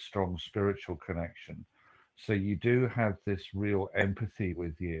very strong spiritual connection. So you do have this real empathy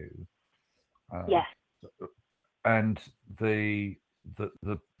with you. Yes. And the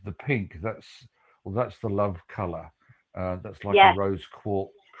pink, that's the love color. That's like Yes. a rose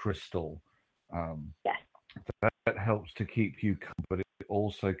quartz crystal. Yes. That helps to keep you calm, but it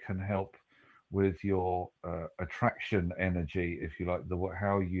also can help with your attraction energy, if you like,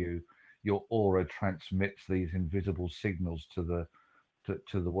 how your aura transmits these invisible signals to the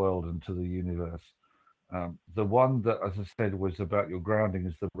world and to the universe. The one that, as I said, was about your grounding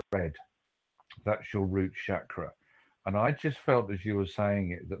is the red. That's your root chakra. And I just felt as you were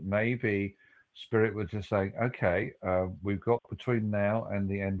saying it that maybe Spirit was just saying, okay, we've got between now and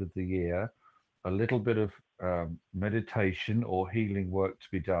the end of the year a little bit of meditation or healing work to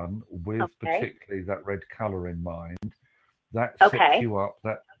be done with particularly that red color in mind. That sets you up,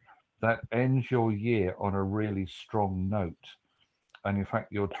 that ends your year on a really strong note. And in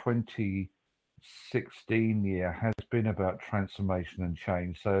fact, your 2016 year has been about transformation and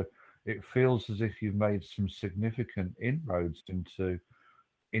change. So it feels as if you've made some significant inroads into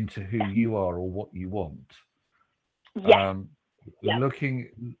who you are or what you want. Yes.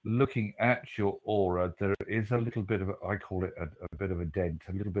 Looking at your aura, there is a little bit of I call it a bit of a dent,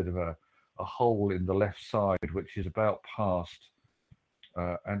 a little bit of a hole in the left side, which is about past,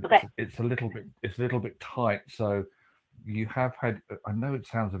 and it's a little bit tight. So you have had. I know it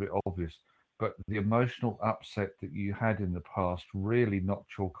sounds a bit obvious, but the emotional upset that you had in the past really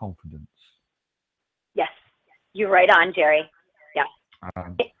knocked your confidence. Yes, you're right on, Jerry. Yeah.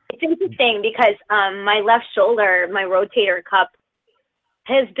 It's interesting because my left shoulder, my rotator cuff,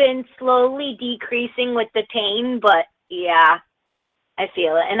 has been slowly decreasing with the pain, but yeah, I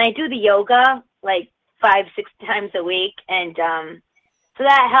feel it. And I do the yoga like 5-6 times a week, and so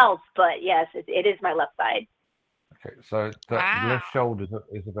that helps. But yes, it is my left side. Okay, so that left shoulder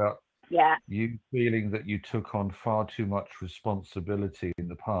is about you feeling that you took on far too much responsibility in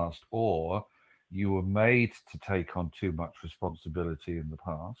the past, or you were made to take on too much responsibility in the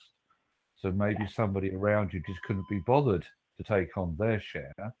past. So maybe somebody around you just couldn't be bothered to take on their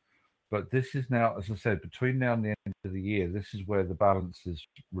share. But this is now, as I said, between now and the end of the year, this is where the balance is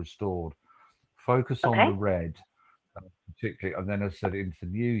restored. Focus on the red, particularly, and then as I said, into the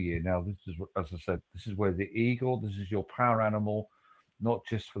new year. Now, this is, as I said, this is where the eagle, this is your power animal, not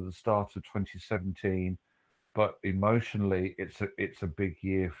just for the start of 2017, but emotionally, it's a big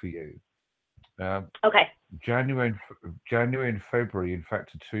year for you. January and February, in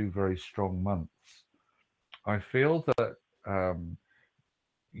fact, are 2 very strong months. I feel that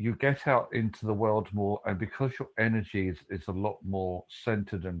you get out into the world more, and because your energy is a lot more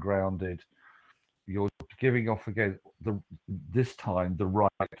centered and grounded, you're giving off again this time the right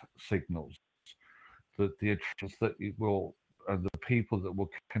signals, that the attractions that you will, and the people that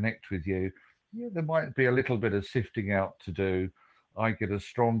will connect with you. Yeah, there might be a little bit of sifting out to do. I get a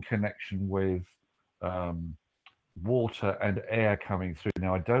strong connection with water and air coming through.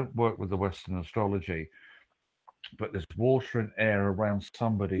 Now, I don't work with the Western astrology, but there's water and air around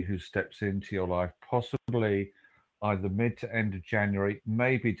somebody who steps into your life, possibly either mid to end of January,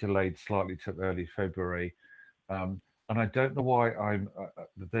 maybe delayed slightly to early February. And I don't know why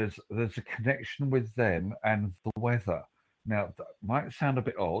there's a connection with them and the weather. Now, that might sound a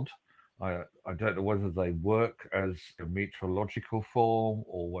bit odd. I don't know whether they work as a meteorological form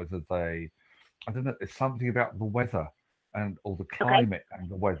or whether I don't know, it's something about the weather or the climate and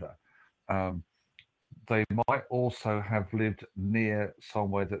the weather. They might also have lived near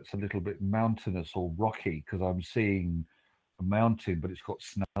somewhere that's a little bit mountainous or rocky, because I'm seeing a mountain, but it's got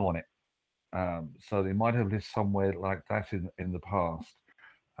snow on it. So they might have lived somewhere like that in the past.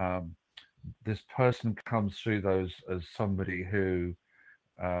 This person comes through those as somebody who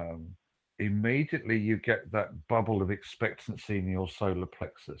immediately you get that bubble of expectancy in your solar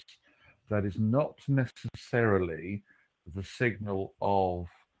plexus. That is not necessarily the signal of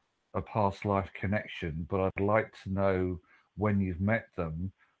a past life connection, but I'd like to know when you've met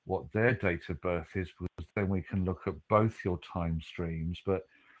them what their date of birth is, because then we can look at both your time streams. But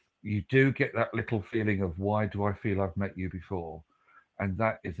you do get that little feeling of, why do I feel I've met you before? And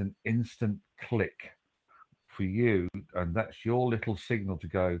that is an instant click for you, and that's your little signal to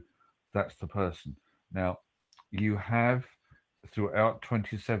go, that's the person. Now, you have, throughout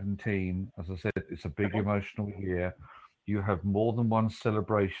 2017, as I said, it's a big emotional year. You have more than one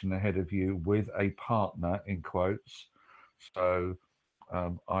celebration ahead of you with a partner, in quotes. So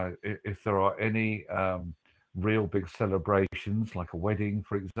if there are any real big celebrations, like a wedding,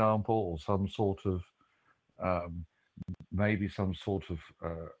 for example, or some sort of maybe some sort of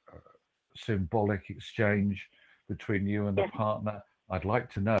symbolic exchange between you and the partner, I'd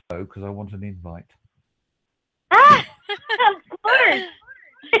like to know, because I want an invite. Ah, of course.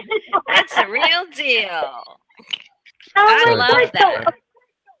 That's a real deal. Oh I my love God. that.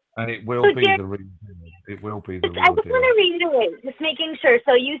 And it will be the real deal. It will be the I real just deal. want to reiterate, just making sure.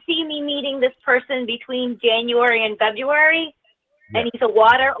 So you see me meeting this person between January and February, and he's a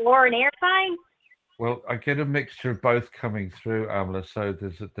water or an air sign? Well, I get a mixture of both coming through, Amla. So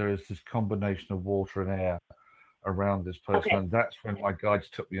there is this combination of water and air around this person, and that's when my guides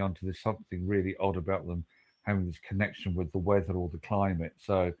took me onto this something really odd about them having this connection with the weather or the climate.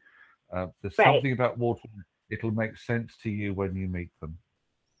 So there's something about water. It'll make sense to you when you meet them.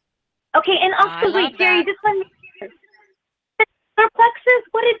 Okay, and also, wait, Jerry, just let me. Solar plexus.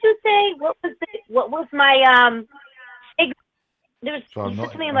 What did you say? What was my there was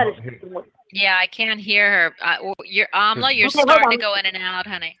something about it. Yeah, I can't hear her. You're Amla. You're Okay, starting to go in and out,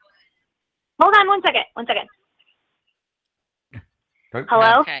 honey. Hold on, one second. Okay.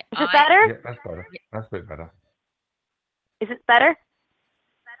 Hello. Okay. Is it better? Yeah, that's better. That's a bit better. Is it better?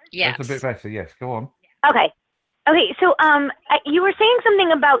 Yes. That's a bit better. Yes. Go on. Okay. So you were saying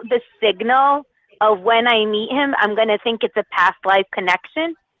something about the signal of when I meet him, I'm going to think it's a past life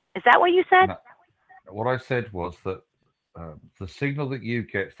connection. Is that what you said? No. What I said was that the signal that you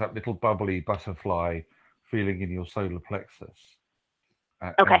get, that little bubbly butterfly feeling in your solar plexus,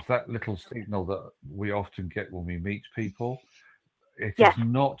 is that little signal that we often get when we meet people. It is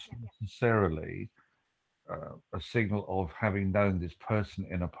not necessarily a signal of having known this person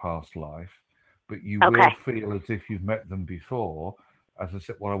in a past life, but you will feel as if you've met them before. As I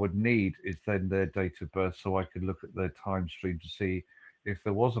said, what I would need is then their date of birth, so I could look at their time stream to see if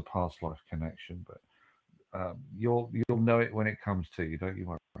there was a past life connection. But you'll know it when it comes to you. Don't you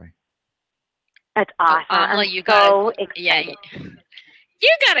worry. That's awesome. Amla, you so excited. You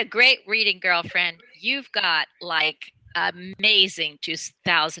got a great reading, girlfriend. You've got like amazing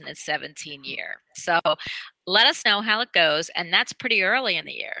 2017 year. So let us know how it goes, and that's pretty early in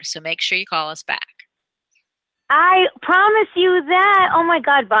the year. So make sure you call us back. I promise you that. Oh my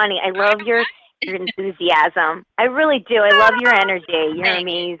God, Bonnie, I love your enthusiasm. I really do. I love your energy. You're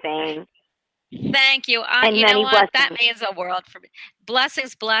amazing. Thank you. You know what? That means a world for me.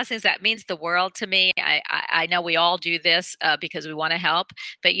 Blessings. That means the world to me. I know we all do this because we want to help,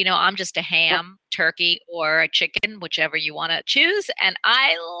 but I'm just a ham, turkey, or a chicken, whichever you want to choose. And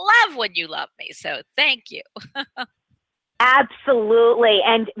I love when you love me. So thank you. Absolutely.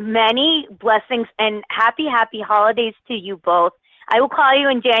 And many blessings and happy holidays to you both. I will call you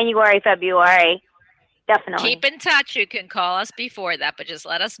in January, February. Definitely. Keep in touch. You can call us before that, but just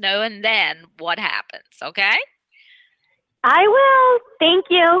let us know and then what happens. Okay? I will. Thank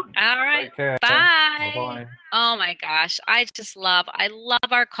you. All right. Bye. Bye-bye. Oh my gosh. I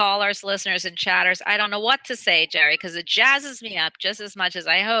love our callers, listeners, and chatters. I don't know what to say, Jerry, because it jazzes me up just as much as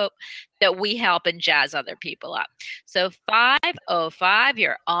I hope that we help and jazz other people up. So 505,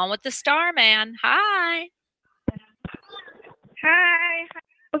 you're on with the Starman. Hi. Hi.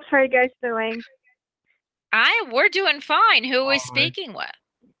 How are you guys doing? We're doing fine. Who are we speaking with?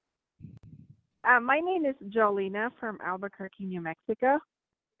 My name is Jolina from Albuquerque, New Mexico.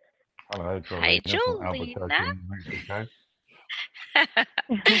 Hello, Jolina. Hi, Jolina. From Albuquerque, New Mexico.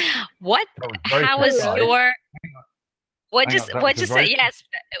 What? How was your? What'd you say? Yes.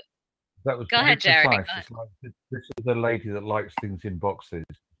 That was go ahead, Jerry. Go ahead. This is a lady that likes things in boxes.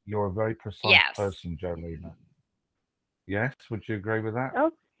 You're a very precise person, Jolina. Yes, would you agree with that?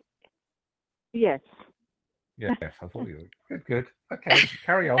 Oh, yes. Yes, I thought you would. Good. Okay,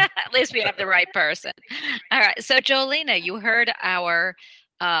 carry on. At least we have the right person. All right. So, Jolina, you heard our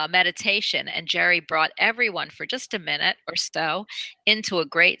meditation, and Jerry brought everyone for just a minute or so into a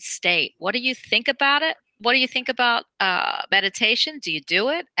great state. What do you think about it? What do you think about meditation? Do you do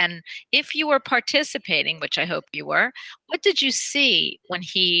it? And if you were participating, which I hope you were, what did you see when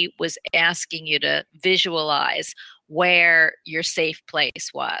he was asking you to visualize where your safe place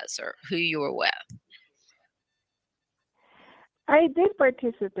was or who you were with? I did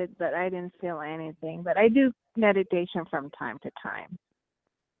participate, but I didn't feel anything. But I do meditation from time to time.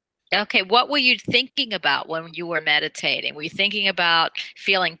 Okay, what were you thinking about when you were meditating? Were you thinking about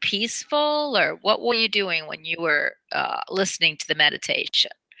feeling peaceful, or what were you doing when you were listening to the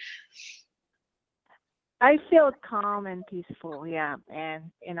meditation? I feel calm and peaceful, yeah.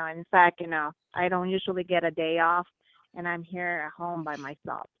 And in fact, I don't usually get a day off, and I'm here at home by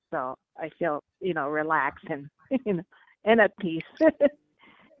myself, so I feel, relaxed and and at peace.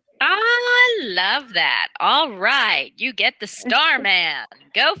 I love that. All right, you get the Starman.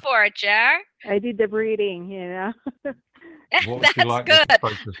 Go for it, Jar. I did the breathing, What would you That's like me good. to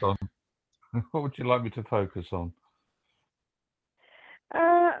focus on? What would you like me to focus on?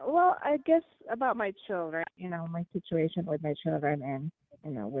 Well, I guess about my children, my situation with my children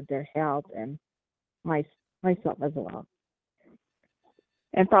and, with their health and myself as well.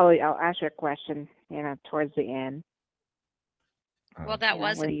 And probably I'll ask you a question, towards the end. Well, that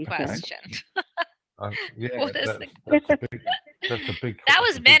What wasn't do a you think? question. Yeah, What is that's a big. That's a big. That that's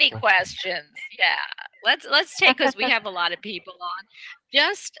was a big many question. questions. Yeah. Let's take, because we have a lot of people on.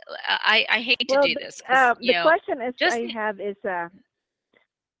 Just I hate to Well, do this because the question is just I have is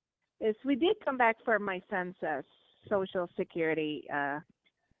we did come back for my son's Social Security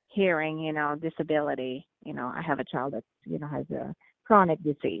hearing, disability. I have a child that, has a chronic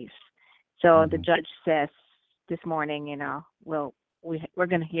disease. So the judge says this morning, we're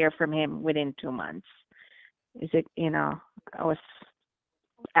going to hear from him within 2 months. Is it,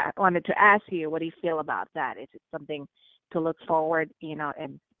 I wanted to ask you, what do you feel about that? Is it something to look forward,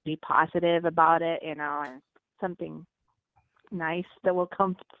 and be positive about it, and something nice that will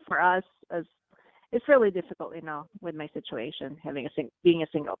come for us? As it's really difficult, with my situation, being a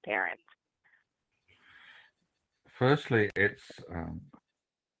single parent. Firstly, it's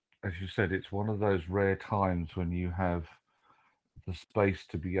as you said, it's one of those rare times when you have the space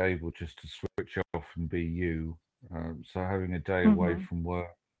to be able just to switch off and be you. So having a day away from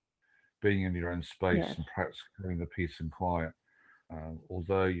work, being in your own space, Yes. and perhaps having the peace and quiet.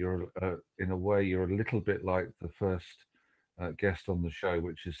 Although you're in a way you're a little bit like the first guest on the show,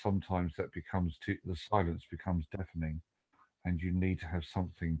 which is sometimes that becomes the silence becomes deafening, and you need to have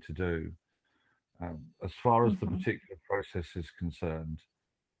something to do. As far as the particular process is concerned,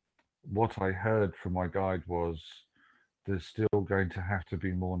 what I heard from my guide was there's still going to have to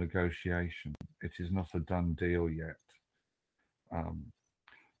be more negotiation. It is not a done deal yet.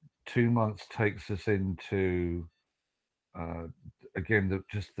 2 months takes us into again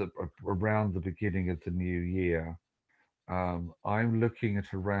around the beginning of the new year. I'm looking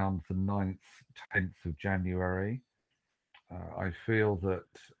at around the 9th, 10th of January. I feel that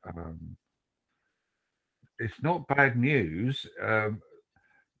it's not bad news.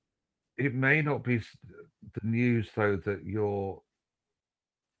 It may not be the news though that you're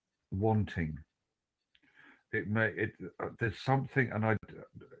wanting. There's something, and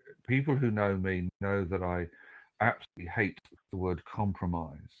people who know me know that I absolutely hate the word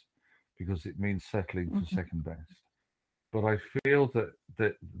compromise because it means settling for second best. But I feel that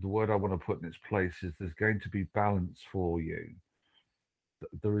the word I want to put in its place is there's going to be balance for you.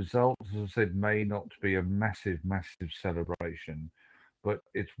 The result, as I said, may not be a massive celebration, but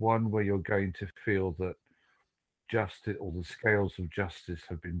it's one where you're going to feel that justice, or the scales of justice,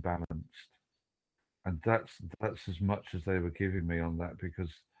 have been balanced. And that's as much as they were giving me on that,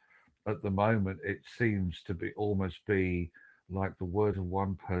 because at the moment it seems to be almost be like the word of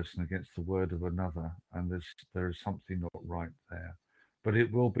one person against the word of another, and there is something not right there, but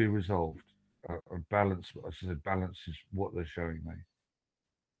it will be resolved. Balance, as I said, balance is what they're showing me.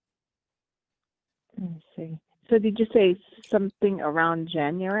 I see. So did you say something around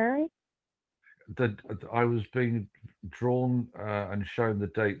January? That I was being drawn and shown the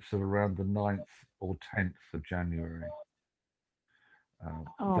dates of around the 9th or 10th of January.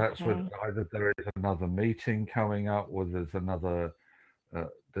 That's when either there is another meeting coming up, or there's another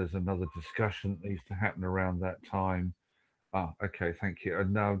discussion that needs to happen around that time. Okay, thank you.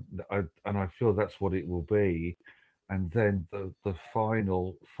 And now I feel that's what it will be, and then the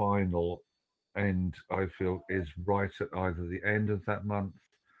final end, I feel, is right at either the end of that month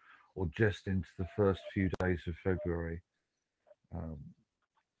or just into the first few days of February.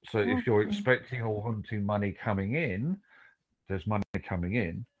 So if you're expecting or wanting money coming in, there's money coming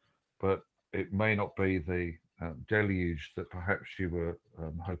in, but it may not be the deluge that perhaps you were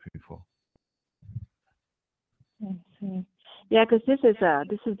hoping for. I see. Yeah, because this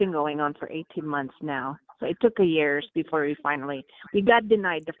has been going on for 18 months now. So it took a year before we got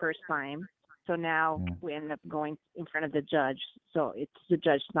denied the first time. So now we end up going in front of the judge. So it's the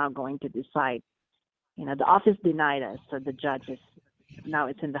judge now going to decide The office denied us, so the judge is now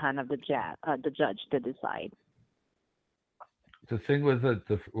it's in the hand of the judge to decide. The thing with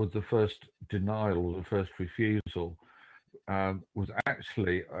the first denial, or the first refusal, was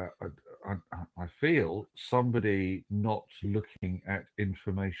actually, I feel, somebody not looking at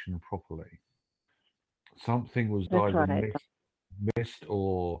information properly. Something was either missed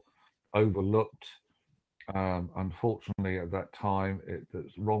or overlooked. Unfortunately, at that time, the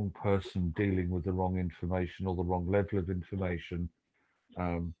wrong person dealing with the wrong information or the wrong level of information.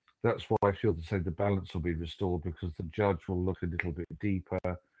 That's why I feel to say the balance will be restored, because the judge will look a little bit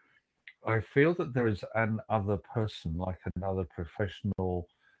deeper. I feel that there is another person, like another professional.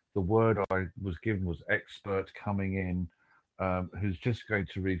 The word I was given was expert, coming in, who's just going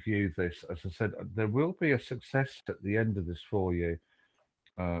to review this. As I said, there will be a success at the end of this for you,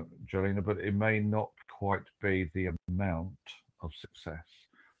 Jolena, but it may not quite be the amount of success.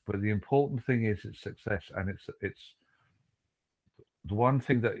 But the important thing is it's success, and it's the one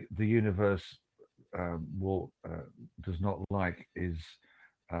thing that the universe does not like is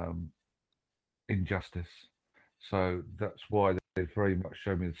injustice. So that's why they very much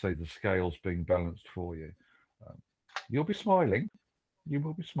show me to say the scales being balanced for you. You'll be smiling. You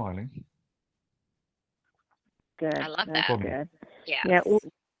will be smiling. Good. I love That's that. Good. Yes. Yeah.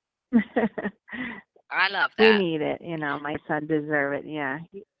 I love We that. need it. My son deserves it. Yeah.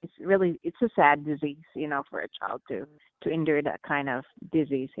 It's a sad disease, for a child to endure that kind of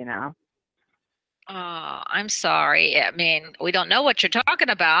disease, Oh, I'm sorry. I mean, we don't know what you're talking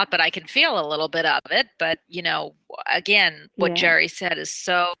about, but I can feel a little bit of it. But, again, what Jerry said is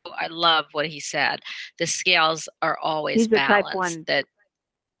I love what he said. The scales are always He's balanced. a type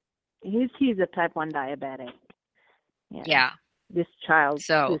 1. He's a type 1 diabetic. Yeah. This child is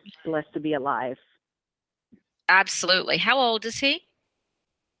blessed to be alive. Absolutely. How old is he?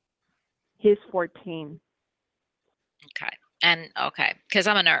 He's 14. Okay. And because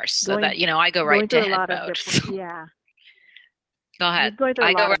I'm a nurse, so that I go right to head mode. Yeah. Go ahead.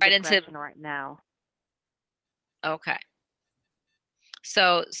 I go right into right now. Okay.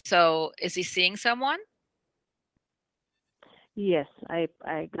 So is he seeing someone? Yes, I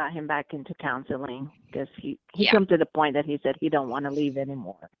got him back into counseling because he come to the point that he said he don't want to leave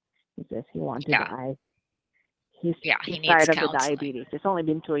anymore. He says he wants to die. He's tired of the diabetes. It's only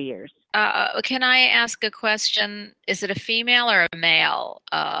been 2 years. Can I ask a question? Is it a female or a male?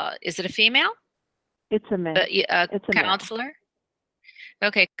 Is it a female? It's a male. It's a counselor? Male.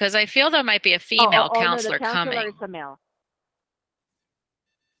 Okay, because I feel there might be a female counselor no, the counselor coming. Is a male.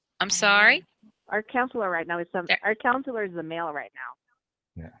 I'm sorry? Our counselor right now is our counselor is a male right now.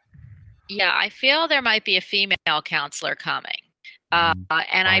 Yeah, I feel there might be a female counselor coming. And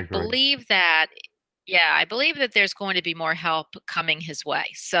I believe that I believe that there's going to be more help coming his way.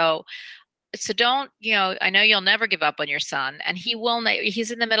 So don't, I know you'll never give up on your son, and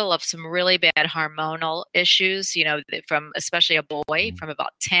he's in the middle of some really bad hormonal issues, from especially a boy from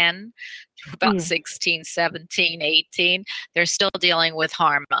about 10 to about 16, 17, 18. They're still dealing with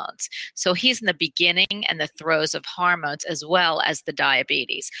hormones. So he's in the beginning and the throes of hormones as well as the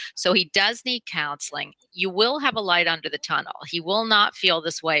diabetes. So he does need counseling. You will have a light under the tunnel. He will not feel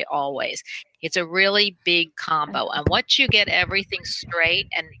this way always. It's a really big combo. And once you get everything straight,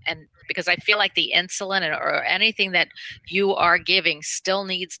 and because I feel like the insulin or anything that you are giving still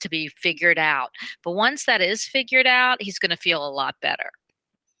needs to be figured out. But once that is figured out, he's going to feel a lot better.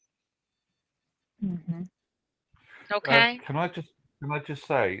 Mm-hmm. Okay. Can I just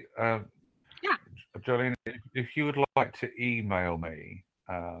say, Jolene, if you would like to email me,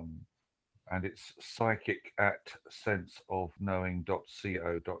 and it's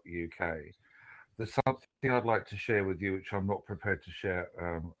psychic@senseofknowing.co.uk. There's something I'd like to share with you, which I'm not prepared to share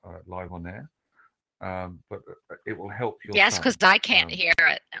live on air, but it will help your Yes, son. because I can't hear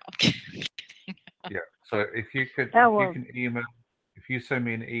it. Yeah. So if you can email, if you send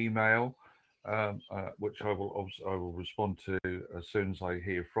me an email, which I will respond to as soon as I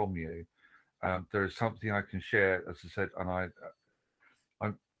hear from you. There is something I can share, as I said, and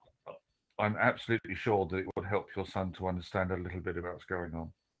I'm absolutely sure that it would help your son to understand a little bit about what's going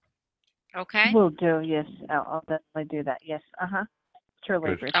on. Okay. Will do. Yes, I'll definitely do that. Yes.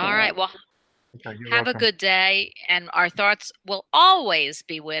 Truly appreciate it. All right. Well, have welcome. a good day, and our thoughts will always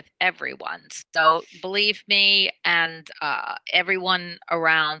be with everyone. So believe me, and everyone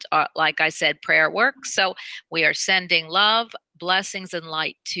around. Like I said, prayer works. So we are sending love, blessings, and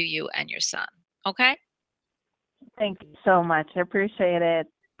light to you and your son. Okay. Thank you so much. I appreciate it.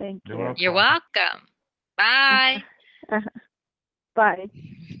 Thank you. You're welcome. Bye. Bye.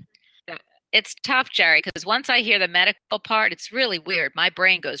 it's tough, Jerry, because once I hear the medical part, it's really weird. My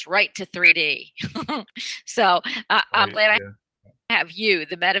brain goes right to 3D. So I'm glad Yeah. I have you,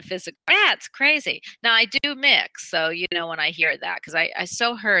 the metaphysical. Yeah, it's crazy. Now I do mix, so when I hear that, because I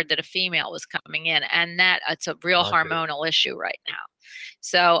so heard that a female was coming in, and that it's a real I do. hormonal issue right now.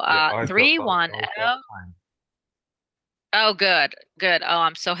 So Yeah, I've got 310. that time. Oh, good, good. Oh,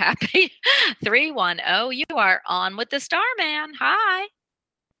 I'm so happy. 310, you are on with the Starman. Hi.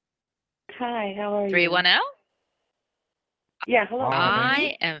 Hi, how are you? 310. Yeah, hello.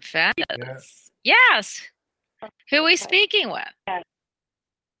 I am fabulous. Yes. Who are we speaking with?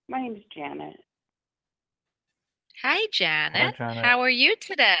 My name is Janet. Hi, Janet. Hi, Janet. How are you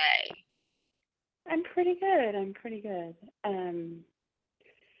today? I'm pretty good.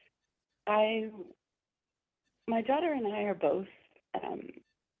 My daughter and I are both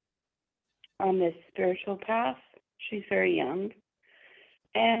on this spiritual path. She's very young,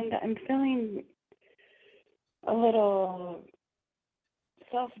 and I'm feeling a little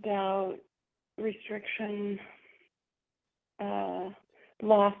self-doubt, restriction,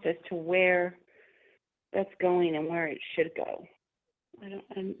 lost as to where that's going and where it should go.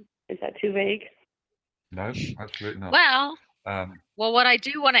 Is that too vague? No, absolutely not. Well, what I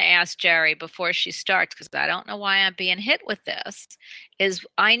do want to ask Jerry before she starts, because I don't know why I'm being hit with this, is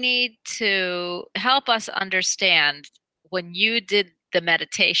I need to help us understand when you did the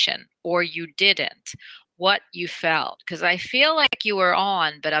meditation or you didn't, what you felt. Because I feel like you were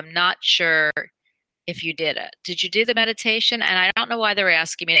on, but I'm not sure if you did it. Did you do the meditation? And I don't know why they're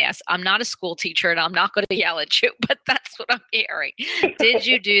asking me to ask. I'm not a school teacher and I'm not going to yell at you, but that's what I'm hearing. Did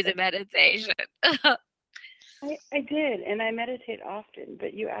you do the meditation? I did, and I meditate often,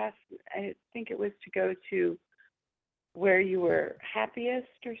 but you asked, I think it was to go to where you were happiest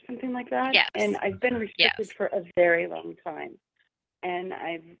or something like that. Yes. And I've been restricted for a very long time. And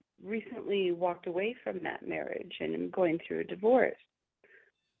I've recently walked away from that marriage and I'm going through a divorce.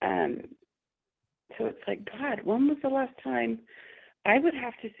 So it's like, God, when was the last time? I would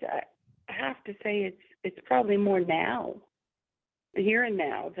have to say it's probably more now, here and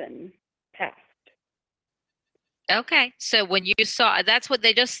now, than past. Okay. So when you saw, that's what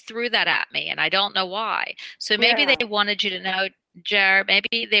they just threw that at me, and I don't know why. So maybe they wanted you to know, Jared,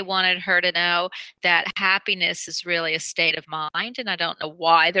 maybe they wanted her to know that happiness is really a state of mind. And I don't know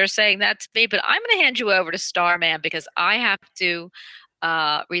why they're saying that to me, but I'm going to hand you over to Starman because I have to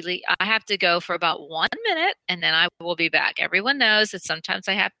I have to go for about 1 minute and then I will be back. Everyone knows that sometimes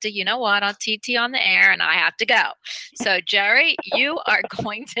I have to, I'll TT on the air and I have to go. So Jerry, you are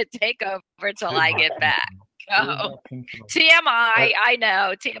going to take over till I get back. Go. TMI, I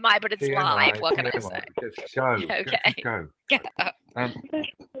know, TMI, but it's TMI, live. What can I say? Just go. Okay. Just go.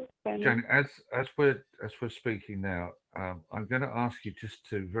 Jane, as we're speaking now, I'm going to ask you just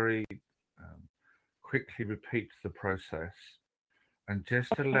to very quickly repeat the process and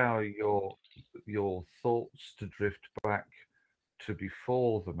just allow your thoughts to drift back to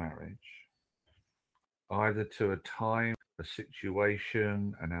before the marriage, either to a time, a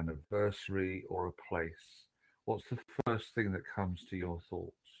situation, an anniversary, or a place. What's the first thing that comes to your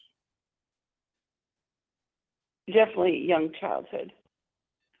thoughts? Definitely young childhood.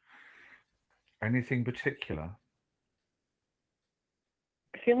 Anything particular?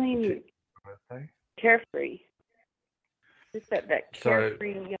 Feeling carefree. Just that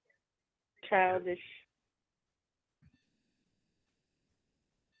carefree, young, childish.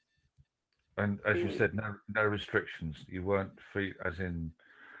 And as you said, no restrictions. You weren't free, as in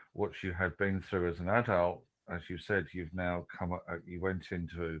what you had been through as an adult. As you said, you've now you went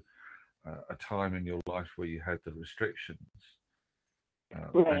into a time in your life where you had the restrictions.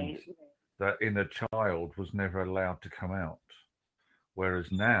 And that inner child was never allowed to come out.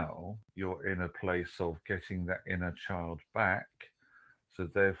 Whereas now you're in a place of getting that inner child back. So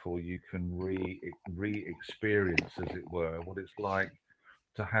therefore you can re-experience, as it were, what it's like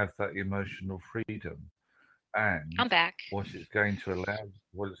to have that emotional freedom. And I'm back. What it's going to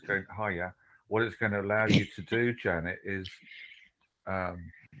allow you to do, Janet, is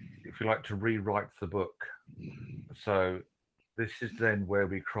if you like to rewrite the book. So this is then where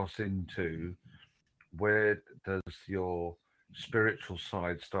we cross into where does your spiritual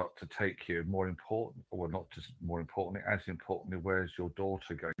side start to take you? More important, or not just more importantly, as importantly, where's your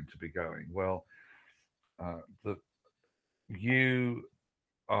daughter going to be going? Well, you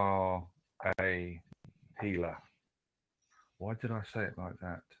are a healer. Why did I say it like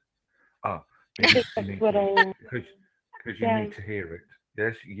that? Because you need to hear it.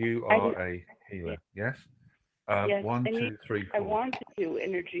 Yes, you are a healer. Yes. Yes, 1, 2, 3, 4. I want to do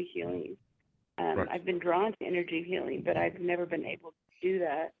energy healing. Right. I've been drawn to energy healing, but I've never been able to do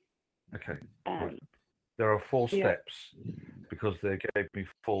that. Okay. Um, There are 4 yeah. steps because they gave me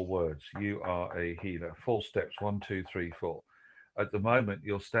 4 words. You are a healer. 4 steps. 1, 2, 3, 4. At the moment,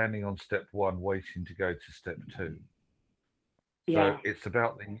 you're standing on step 1, waiting to go to step 2. So Yeah. it's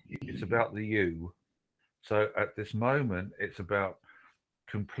about the you. So at this moment, it's about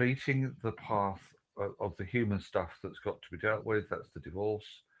completing the path of the human stuff that's got to be dealt with. That's the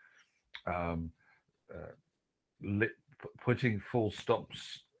divorce. Um, uh, Putting full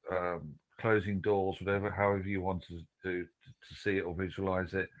stops, closing doors, whatever, however you want to see it or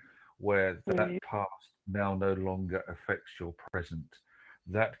visualize it, where that Right. past now no longer affects your present.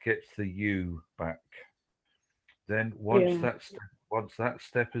 That gets the you back. Then Yeah. once that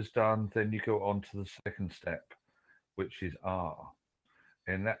step is done, then you go on to the second step, which is R,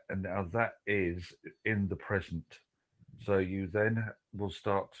 and now that is in the present. So you then will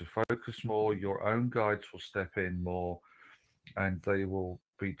start to focus more. Your own guides will step in more, and they will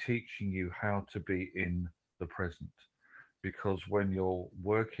be teaching you how to be in the present. Because when you're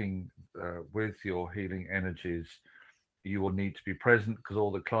working with your healing energies, you will need to be present because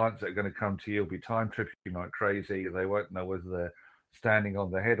all the clients that are going to come to you will be time tripping like crazy. They won't know whether they're standing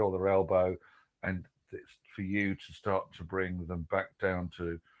on their head or their elbow, and it's for you to start to bring them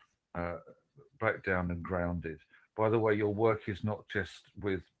uh, back down and grounded. By the way, your work is not just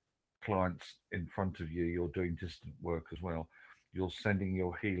with clients in front of you. You're doing distant work as well. You're sending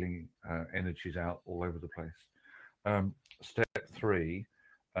your healing energies out all over the place. Step 3.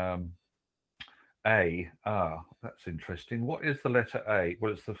 That's interesting. What is the letter A?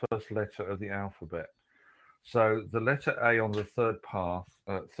 Well, it's the first letter of the alphabet. So the letter A on the third path,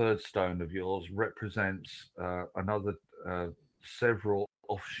 third stone of yours, represents another several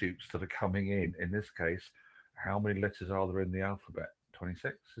offshoots that are coming in. In this case, how many letters are there in the alphabet?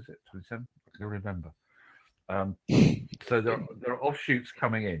 26, is it? 27? I can't remember. So there are offshoots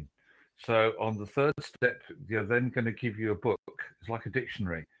coming in. So on the third step, they're then going to give you a book. It's like a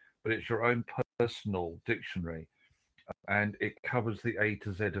dictionary, but it's your own personal dictionary, and it covers the A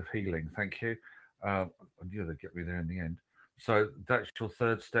to Z of healing. Thank you. I knew they'd get me there in the end. So that's your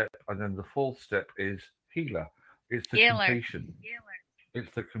third step, and then the fourth step is healer. It's the Healer. completion.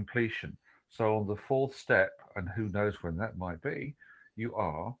 It's the completion. So on the fourth step, and who knows when that might be, you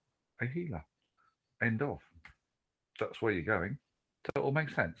are a healer. End of. That's where you're going. So it all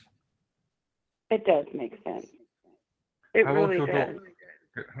makes sense. It does make sense. It How old's really your does.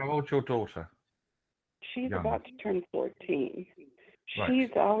 daughter? How old's your daughter? She's Young. about to turn 14. Right. She's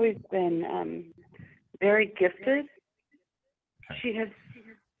always been very gifted. Okay. She has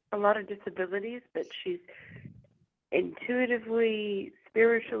a lot of disabilities, but she's intuitively,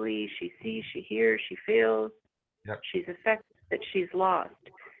 spiritually, she sees, she hears, she feels. Yep. She's affected, but she's lost.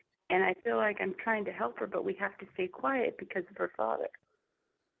 And I feel like I'm trying to help her, but we have to stay quiet because of her father.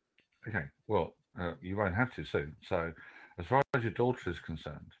 Okay. Well, you won't have to soon. So, as far as your daughter is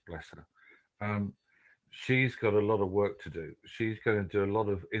concerned, bless her, she's got a lot of work to do. She's going to do a lot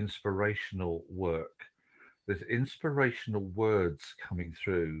of inspirational work. There's inspirational words coming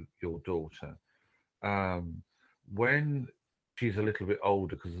through your daughter. When she's a little bit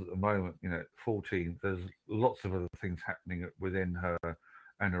older, because at the moment, 14, there's lots of other things happening within her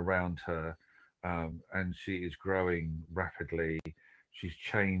and around her, and she is growing rapidly. She's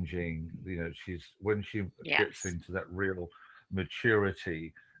changing. When she gets Yes. into that real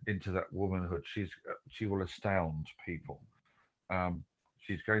maturity, into that womanhood, she will astound people.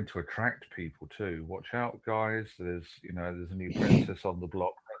 She's going to attract people too. Watch out, guys. There's a new princess on the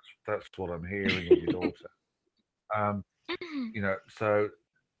block. That's what I'm hearing of your daughter. So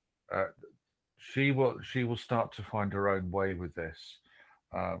she will start to find her own way with this.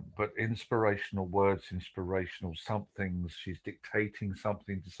 But inspirational words, inspirational somethings. She's dictating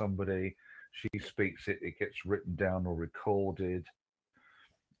something to somebody. She speaks it. It gets written down or recorded.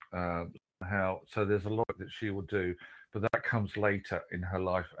 So there's a lot that she will do, but that comes later in her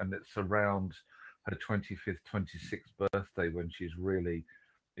life, and it's around her 25th, 26th birthday when she's really,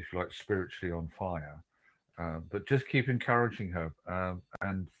 if you like, spiritually on fire. But just keep encouraging her,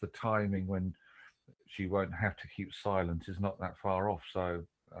 and the timing when she won't have to keep silent is not that far off. So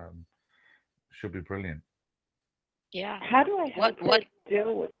she'll be brilliant. Yeah. How do I help her What?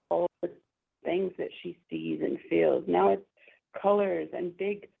 deal with all the things that she sees and feels? Now it's colors and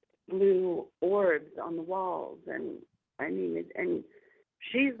big blue orbs on the walls, and and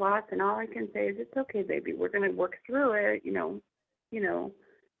she's lost, and all I can say is it's okay, baby. We're gonna work through it,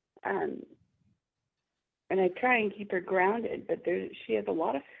 and I try and keep her grounded, but she has a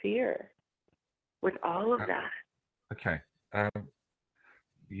lot of fear with all of that. Okay.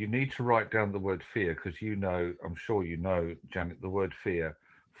 You need to write down the word fear because I'm sure you know, Janet, the word fear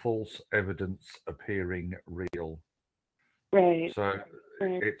false evidence appearing real. Right. So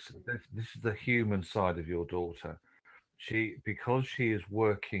Right. this is the human side of your daughter. Because she is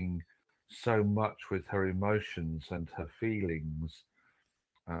working so much with her emotions and her feelings,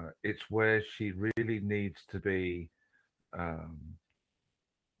 it's where she really needs to be. Um,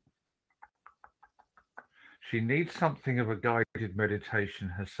 she needs something of a guided meditation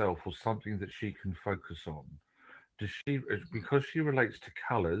herself, or something that she can focus on. Because she relates to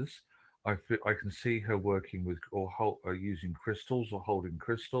colors, I can see her working with or using crystals or holding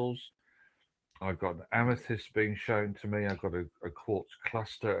crystals. I've got an amethyst being shown to me. I've got a quartz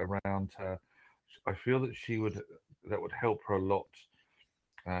cluster around her. I feel that that would help her a lot,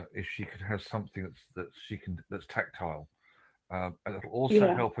 if she could have something that's tactile, and it'll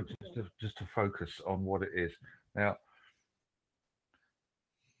also help her just to focus on what it is. Now,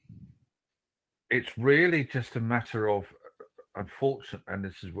 it's really just a matter of, unfortunate, and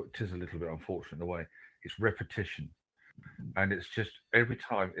this is what it is, a little bit unfortunate in a way. It's repetition, and it's just every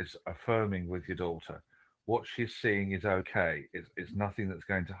time it's affirming with your daughter what she's seeing is okay. It's nothing that's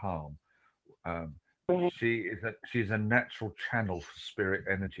going to harm. She's a natural channel for spirit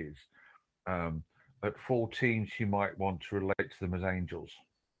energies. At 14, she might want to relate to them as angels.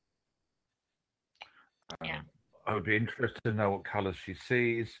 I would be interested to know what colors she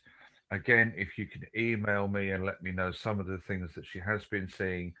sees. Again, if you can email me and let me know some of the things that she has been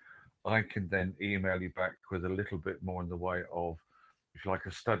seeing, I can then email you back with a little bit more in the way of, if you like,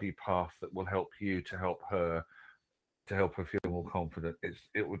 a study path that will help you to help her feel more confident.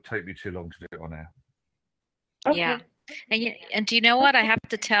 It would take me too long to do it on air. Okay. Yeah. And do you know what? I have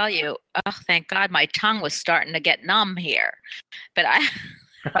to tell you, oh, thank God my tongue was starting to get numb here. But I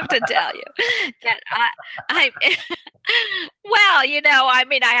have to tell you that I well, I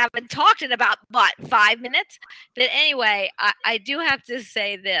mean, I haven't talked in about, 5 minutes? But anyway, I do have to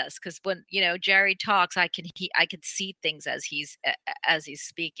say this, because when, Jerry talks, I can see things as he's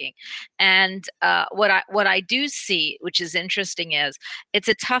speaking. And what I do see, which is interesting, is it's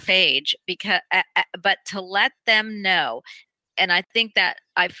a tough age, but to let them know. And I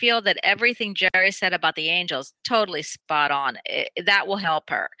feel that everything Jerry said about the angels, totally spot on. That will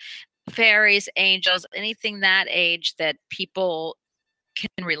help her. Fairies, angels, anything that age that people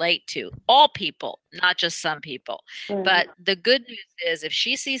can relate to. All people, not just some people. Mm-hmm. But the good news is, if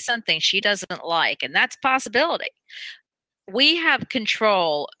she sees something she doesn't like, and that's a possibility, we have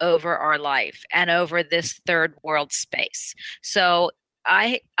control over our life and over this third world space. So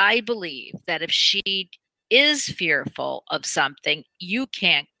I believe that if she is fearful of something, you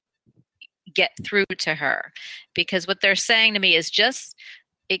can't get through to her, because what they're saying to me is just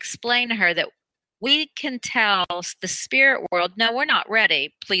explain to her that we can tell the spirit world, no, we're not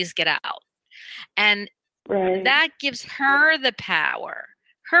ready, please get out. And that gives her the power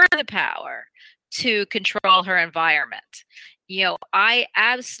to control her environment. I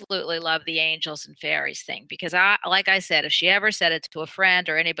absolutely love the angels and fairies thing, because like I said, if she ever said it to a friend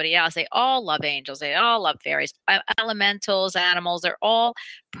or anybody else, they all love angels, they all love fairies, elementals, animals, they're all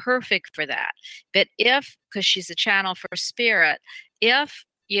perfect for that. But because she's a channel for spirit, if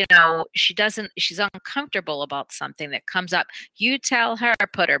she's uncomfortable about something that comes up, you tell her,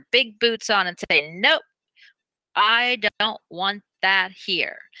 put her big boots on and say, nope, I don't want that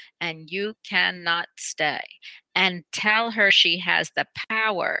here, and you cannot stay. And tell her she has the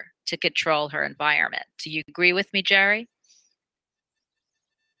power to control her environment. Do you agree with me, Jerry?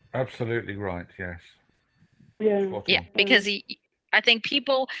 Absolutely right, yes. Yeah, because I think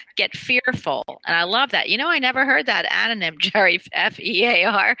people get fearful, and I love that. I never heard that anonym, Jerry,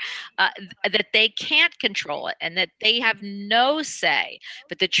 F-E-A-R, that they can't control it and that they have no say.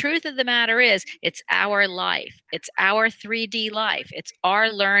 But the truth of the matter is, it's our life. It's our 3D life. It's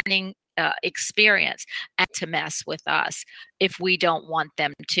our learning experience, and to mess with us if we don't want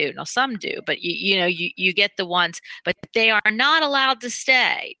them to. Now, some do, but you get the ones, but they are not allowed to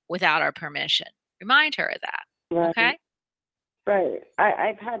stay without our permission. Remind her of that, okay? Right.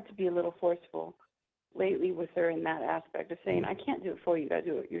 I've had to be a little forceful lately with her in that aspect of saying, I can't do it for you, you got to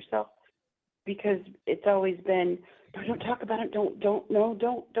do it yourself. Because it's always been, no, don't talk about it, don't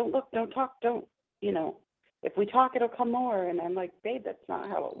look, don't talk, don't, if we talk, it'll come more. And I'm like, babe, that's not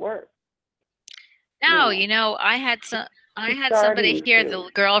how it works. No, I had somebody here,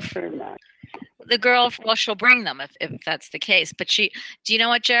 the girl, well, she'll bring them if that's the case. But do you know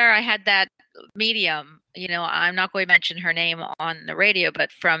what, Jer? I had that medium, I'm not going to mention her name on the radio,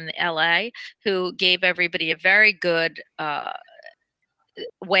 but from LA, who gave everybody a very good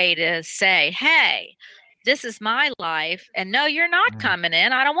way to say, hey, this is my life, and no, you're not coming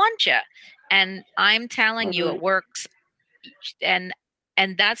in, I don't want you. And I'm telling you, it works. And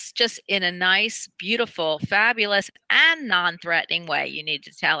And that's just in a nice, beautiful, fabulous, and non-threatening way you need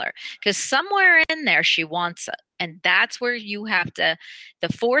to tell her. Because somewhere in there she wants it. And that's where you have to,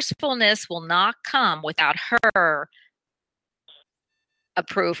 the forcefulness will not come without her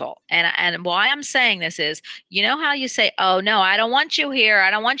approval. And why I'm saying this is, you know how you say, "Oh no, I don't want you here.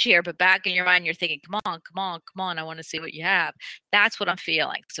 I don't want you here," but back in your mind you're thinking, "Come on, come on, come on. I want to see what you have." That's what I'm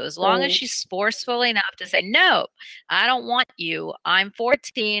feeling. So as long as she's forceful enough to say, "No, I don't want you. I'm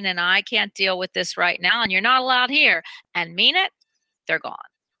 14 and I can't deal with this right now and you're not allowed here," and mean it, they're gone.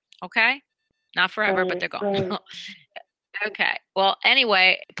 Okay? Not forever, but they're gone. Okay. Well,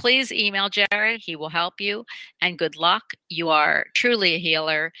 anyway, please email Jerry. He will help you. And good luck. You are truly a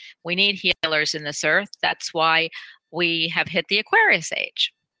healer. We need healers in this earth. That's why we have hit the Aquarius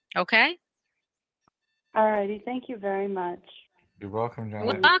age. Okay? All righty. Thank you very much. You're welcome, You're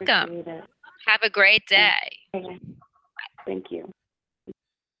Janet. welcome. Appreciate it. Have a great day. Okay. Thank you.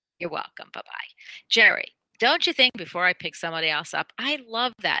 You're welcome. Bye-bye. Jerry, don't you think before I pick somebody else up, I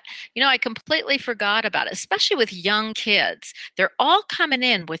love that. You know, I completely forgot about it, especially with young kids. They're all coming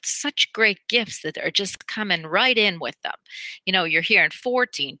in with such great gifts that are just coming right in with them. You know, you're hearing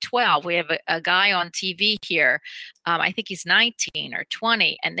 14, 12. We have a guy on TV here. I think he's 19 or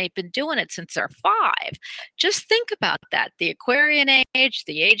 20, and they've been doing it since they're 5. Just think about that. The Aquarian age,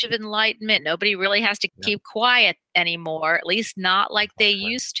 the age of enlightenment, nobody really has to keep quiet anymore, at least not like they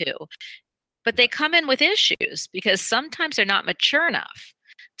used to. But they come in with issues because sometimes they're not mature enough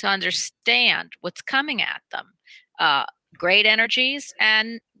to understand what's coming at them. Great energies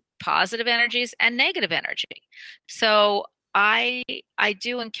and positive energies and negative energy. So I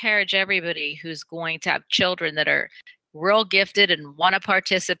do encourage everybody who's going to have children that are real gifted and want to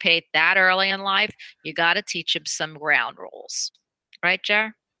participate that early in life, you got to teach them some ground rules. Right,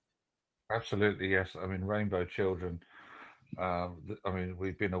 Jer? Absolutely, yes. I mean, rainbow children. I mean,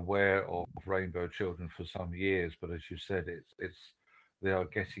 we've been aware of rainbow children for some years, but as you said, it's they are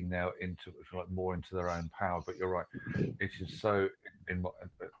getting now into more into their own power. But you're right, it is so, in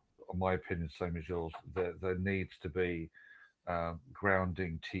my opinion, same as yours. There needs to be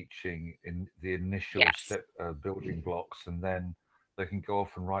grounding, teaching in the initial step building blocks, and then they can go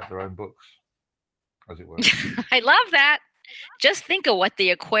off and write their own books, as it were. I love that. Just think of what the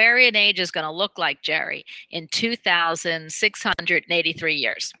Aquarian age is going to look like, Jerry, in 2,683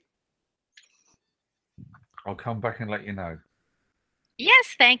 years. I'll come back and let you know.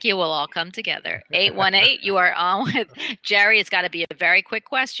 Yes, thank you. We'll all come together. 818, you are on with Jerry. It's got to be a very quick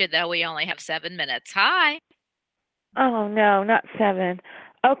question, though. We only have 7 minutes. Hi. Oh, no, not 7.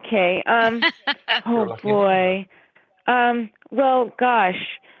 Okay. Oh, boy. Well,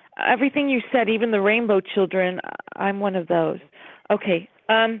 gosh. Everything you said, even the rainbow children, I'm one of those. Okay.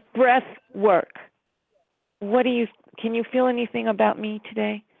 Breath work. Can you feel anything about me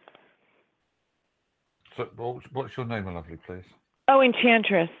today? So, what's your name, my lovely, please? Oh,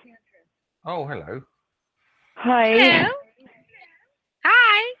 Enchantress. Oh, hello. Hi. Hello.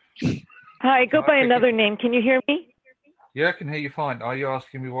 Hi. Hi, go by another name. Can you hear me? Yeah, I can hear you fine. Are you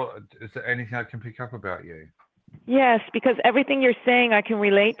asking me is there anything I can pick up about you? Yes, because everything you're saying I can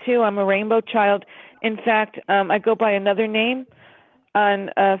relate to. I'm a rainbow child. In fact, I go by another name. On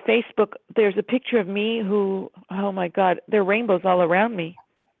Facebook, there's a picture of me who, oh my God, there are rainbows all around me.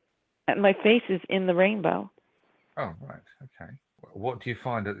 And my face is in the rainbow. Oh, right. Okay. What do you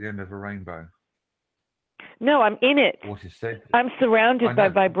find at the end of a rainbow? No, I'm in it. What is said? I'm surrounded by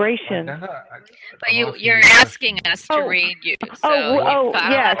vibration. But you're asking us to read you. So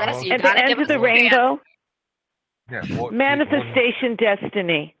yes. At the end of the rainbow, manifestation,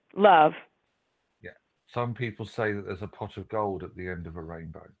 destiny, love. Yeah. Some people say that there's a pot of gold at the end of a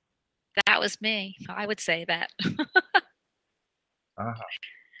rainbow. That was me. I would say that. I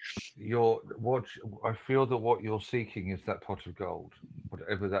feel that what you're seeking is that pot of gold,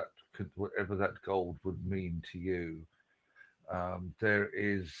 whatever that gold would mean to you. There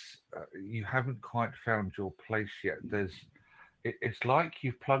is, you haven't quite found your place yet. It's like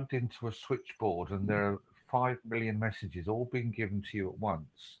you've plugged into a switchboard and there are 5 million messages all being given to you at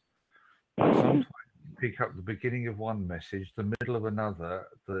once. But sometimes you pick up the beginning of one message, the middle of another,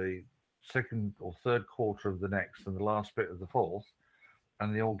 the second or third quarter of the next, and the last bit of the fourth,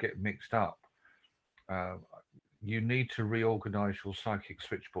 and they all get mixed up. You need to reorganize your psychic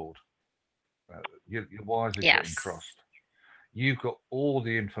switchboard. Your wires are getting crossed. You've got all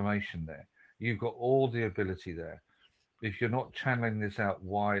the information there. You've got all the ability there. If you're not channeling this out,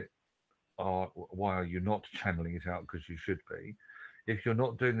 why are you not channeling it out? Because you should be. If you're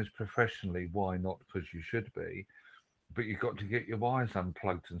not doing this professionally, why not? Because you should be. But you've got to get your wires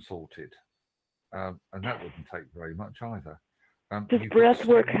unplugged and sorted. And that wouldn't take very much either. Does you've breath got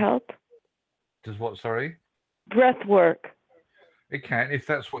work 7 help? Does what? Sorry. Breath work. It can, if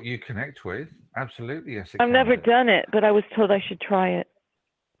that's what you connect with. Absolutely, yes, it I've can never do. done it, but I was told I should try it.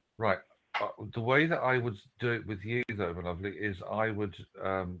 Right. The way that I would do it with you, though, my lovely, is I would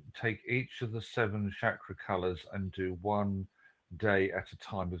take each of the 7 chakra colors and do one day at a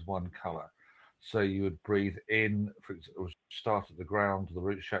time with one color. So you would breathe in, for example, start at the ground, the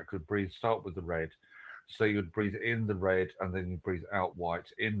root chakra, start with the red. So you would breathe in the red and then you breathe out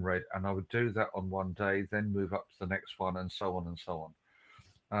white, in red. And I would do that on one day, then move up to the next one and so on and so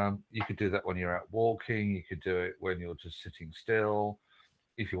on. You could do that when you're out walking. You could do it when you're just sitting still.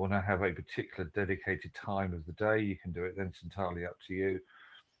 If you want to have a particular dedicated time of the day, you can do it. Then it's entirely up to you.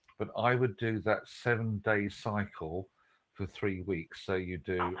 But I would do that 7-day cycle for 3 weeks. So you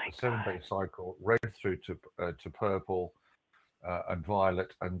do a 7-day cycle, red through to purple and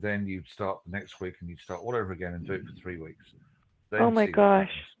violet, and then you'd start the next week and you'd start all over again and do it for 3 weeks. Then Oh my see what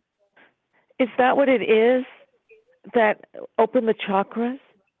gosh. happens. Is that what it is? That open the chakras?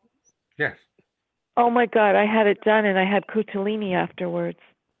 Yes. Oh my God, I had it done and I had Kundalini afterwards.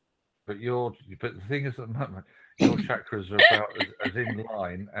 But the thing is, at the moment, your chakras are about as in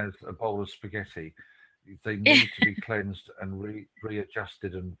line as a bowl of spaghetti. They need to be cleansed and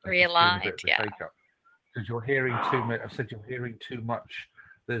readjusted and Realigned, just a bit of yeah. a shake-up. Because you're hearing too much. I said you're hearing too much.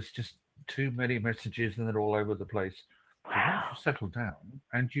 There's just too many messages and they're all over the place. So once you settle down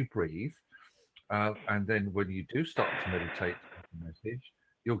and you breathe, and then when you do start to meditate the message,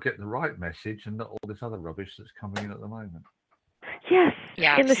 you'll get the right message and not all this other rubbish that's coming in at the moment. Yes.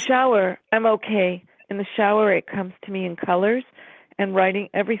 Yes. In the shower, I'm okay. In the shower, it comes to me in colors and writing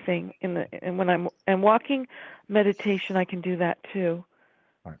everything. And when I'm walking meditation, I can do that too.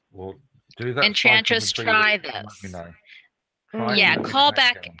 Right. Well, do that. Enchantress, try this. Let me know. Yeah, call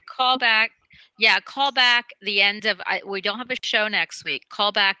back. Yeah, call back the end of. We don't have a show next week.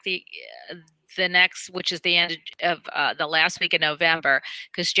 Call back the next, which is the end of the last week of November,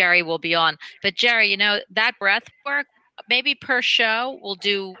 because Jerry will be on. But Jerry, that breath work, maybe per show we'll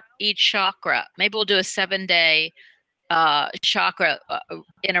do each chakra. Maybe we'll do a 7-day chakra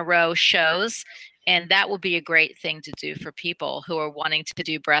in a row shows, and that will be a great thing to do for people who are wanting to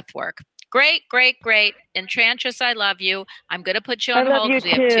do breath work. Great. Enchantress, I love you. I'm going to put you on hold because we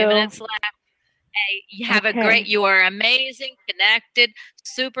have 2 minutes left. Hey, you have a great, you are amazing, connected,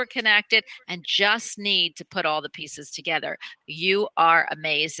 super connected, and just need to put all the pieces together. You are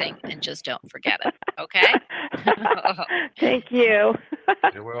amazing, and just don't forget it. Okay? Thank you.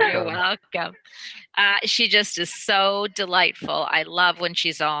 You're welcome. You're welcome. She just is so delightful. I love when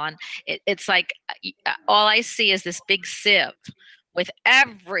she's on. It's like all I see is this big sieve with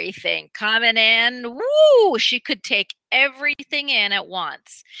everything coming in. Woo! She could take everything in at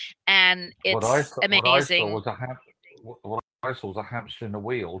once, and it's amazing. What I saw was a hamster in a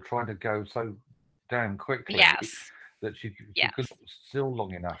wheel trying to go so damn quickly that she couldn't still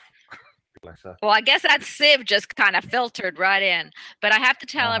long enough. Bless her. Well, I guess that sieve just kind of filtered right in. But I have to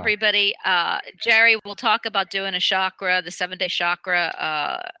tell everybody, Jerry will talk about doing a chakra, the 7-day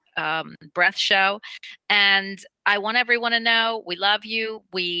chakra breath show. And I want everyone to know we love you.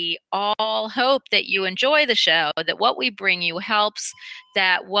 We all hope that you enjoy the show, that what we bring you helps,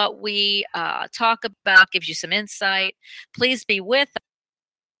 that what we talk about gives you some insight. Please be with us.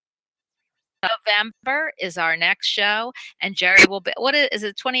 November is our next show, and Jerry will be, what is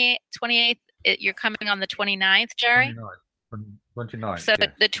it, 28th? You're coming on the 29th, Jerry? 29th. So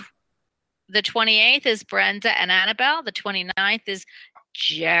yes. the 28th is Brenda and Annabelle. The 29th is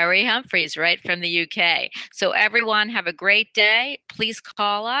Jerry Humphreys, right from the UK. So everyone have a great day. Please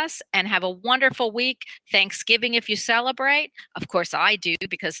call us and have a wonderful week. Thanksgiving if you celebrate. Of course I do,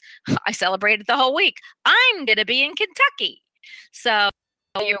 because I celebrated the whole week. I'm going to be in Kentucky. So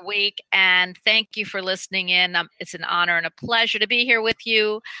your week, and thank you for listening in. It's an honor and a pleasure to be here with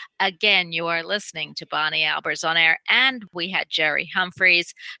you. Again, you are listening to Bonnie Albers on air, and we had Jerry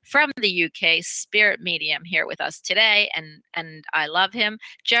Humphreys from the UK, spirit medium, here with us today, and I love him.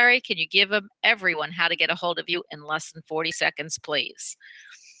 Jerry, can you give everyone how to get a hold of you in less than 40 seconds, please?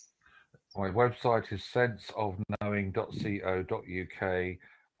 My website is senseofknowing.co.uk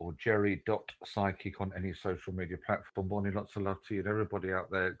or jerry.psychic on any social media platform. Bonnie, lots of love to you and everybody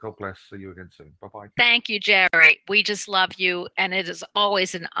out there. God bless. See you again soon. Bye-bye. Thank you, Jerry. We just love you, and it is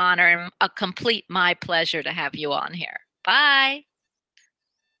always an honor and a complete my pleasure to have you on here. Bye.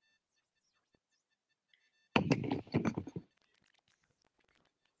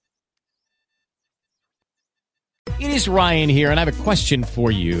 It is Ryan here, and I have a question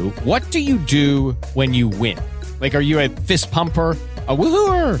for you. What do you do when you win? Like, are you a fist pumper, a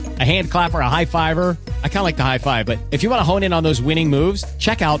woohooer, a hand clapper, a high fiver? I kind of like the high five, but if you want to hone in on those winning moves,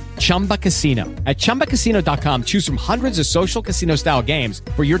 check out Chumba Casino. At ChumbaCasino.com, choose from hundreds of social casino style games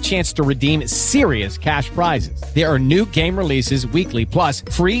for your chance to redeem serious cash prizes. There are new game releases weekly, plus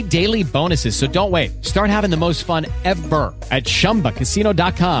free daily bonuses. So don't wait. Start having the most fun ever at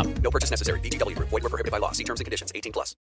ChumbaCasino.com. No purchase necessary. VGW Group. Void where prohibited by law. See terms and conditions. 18+.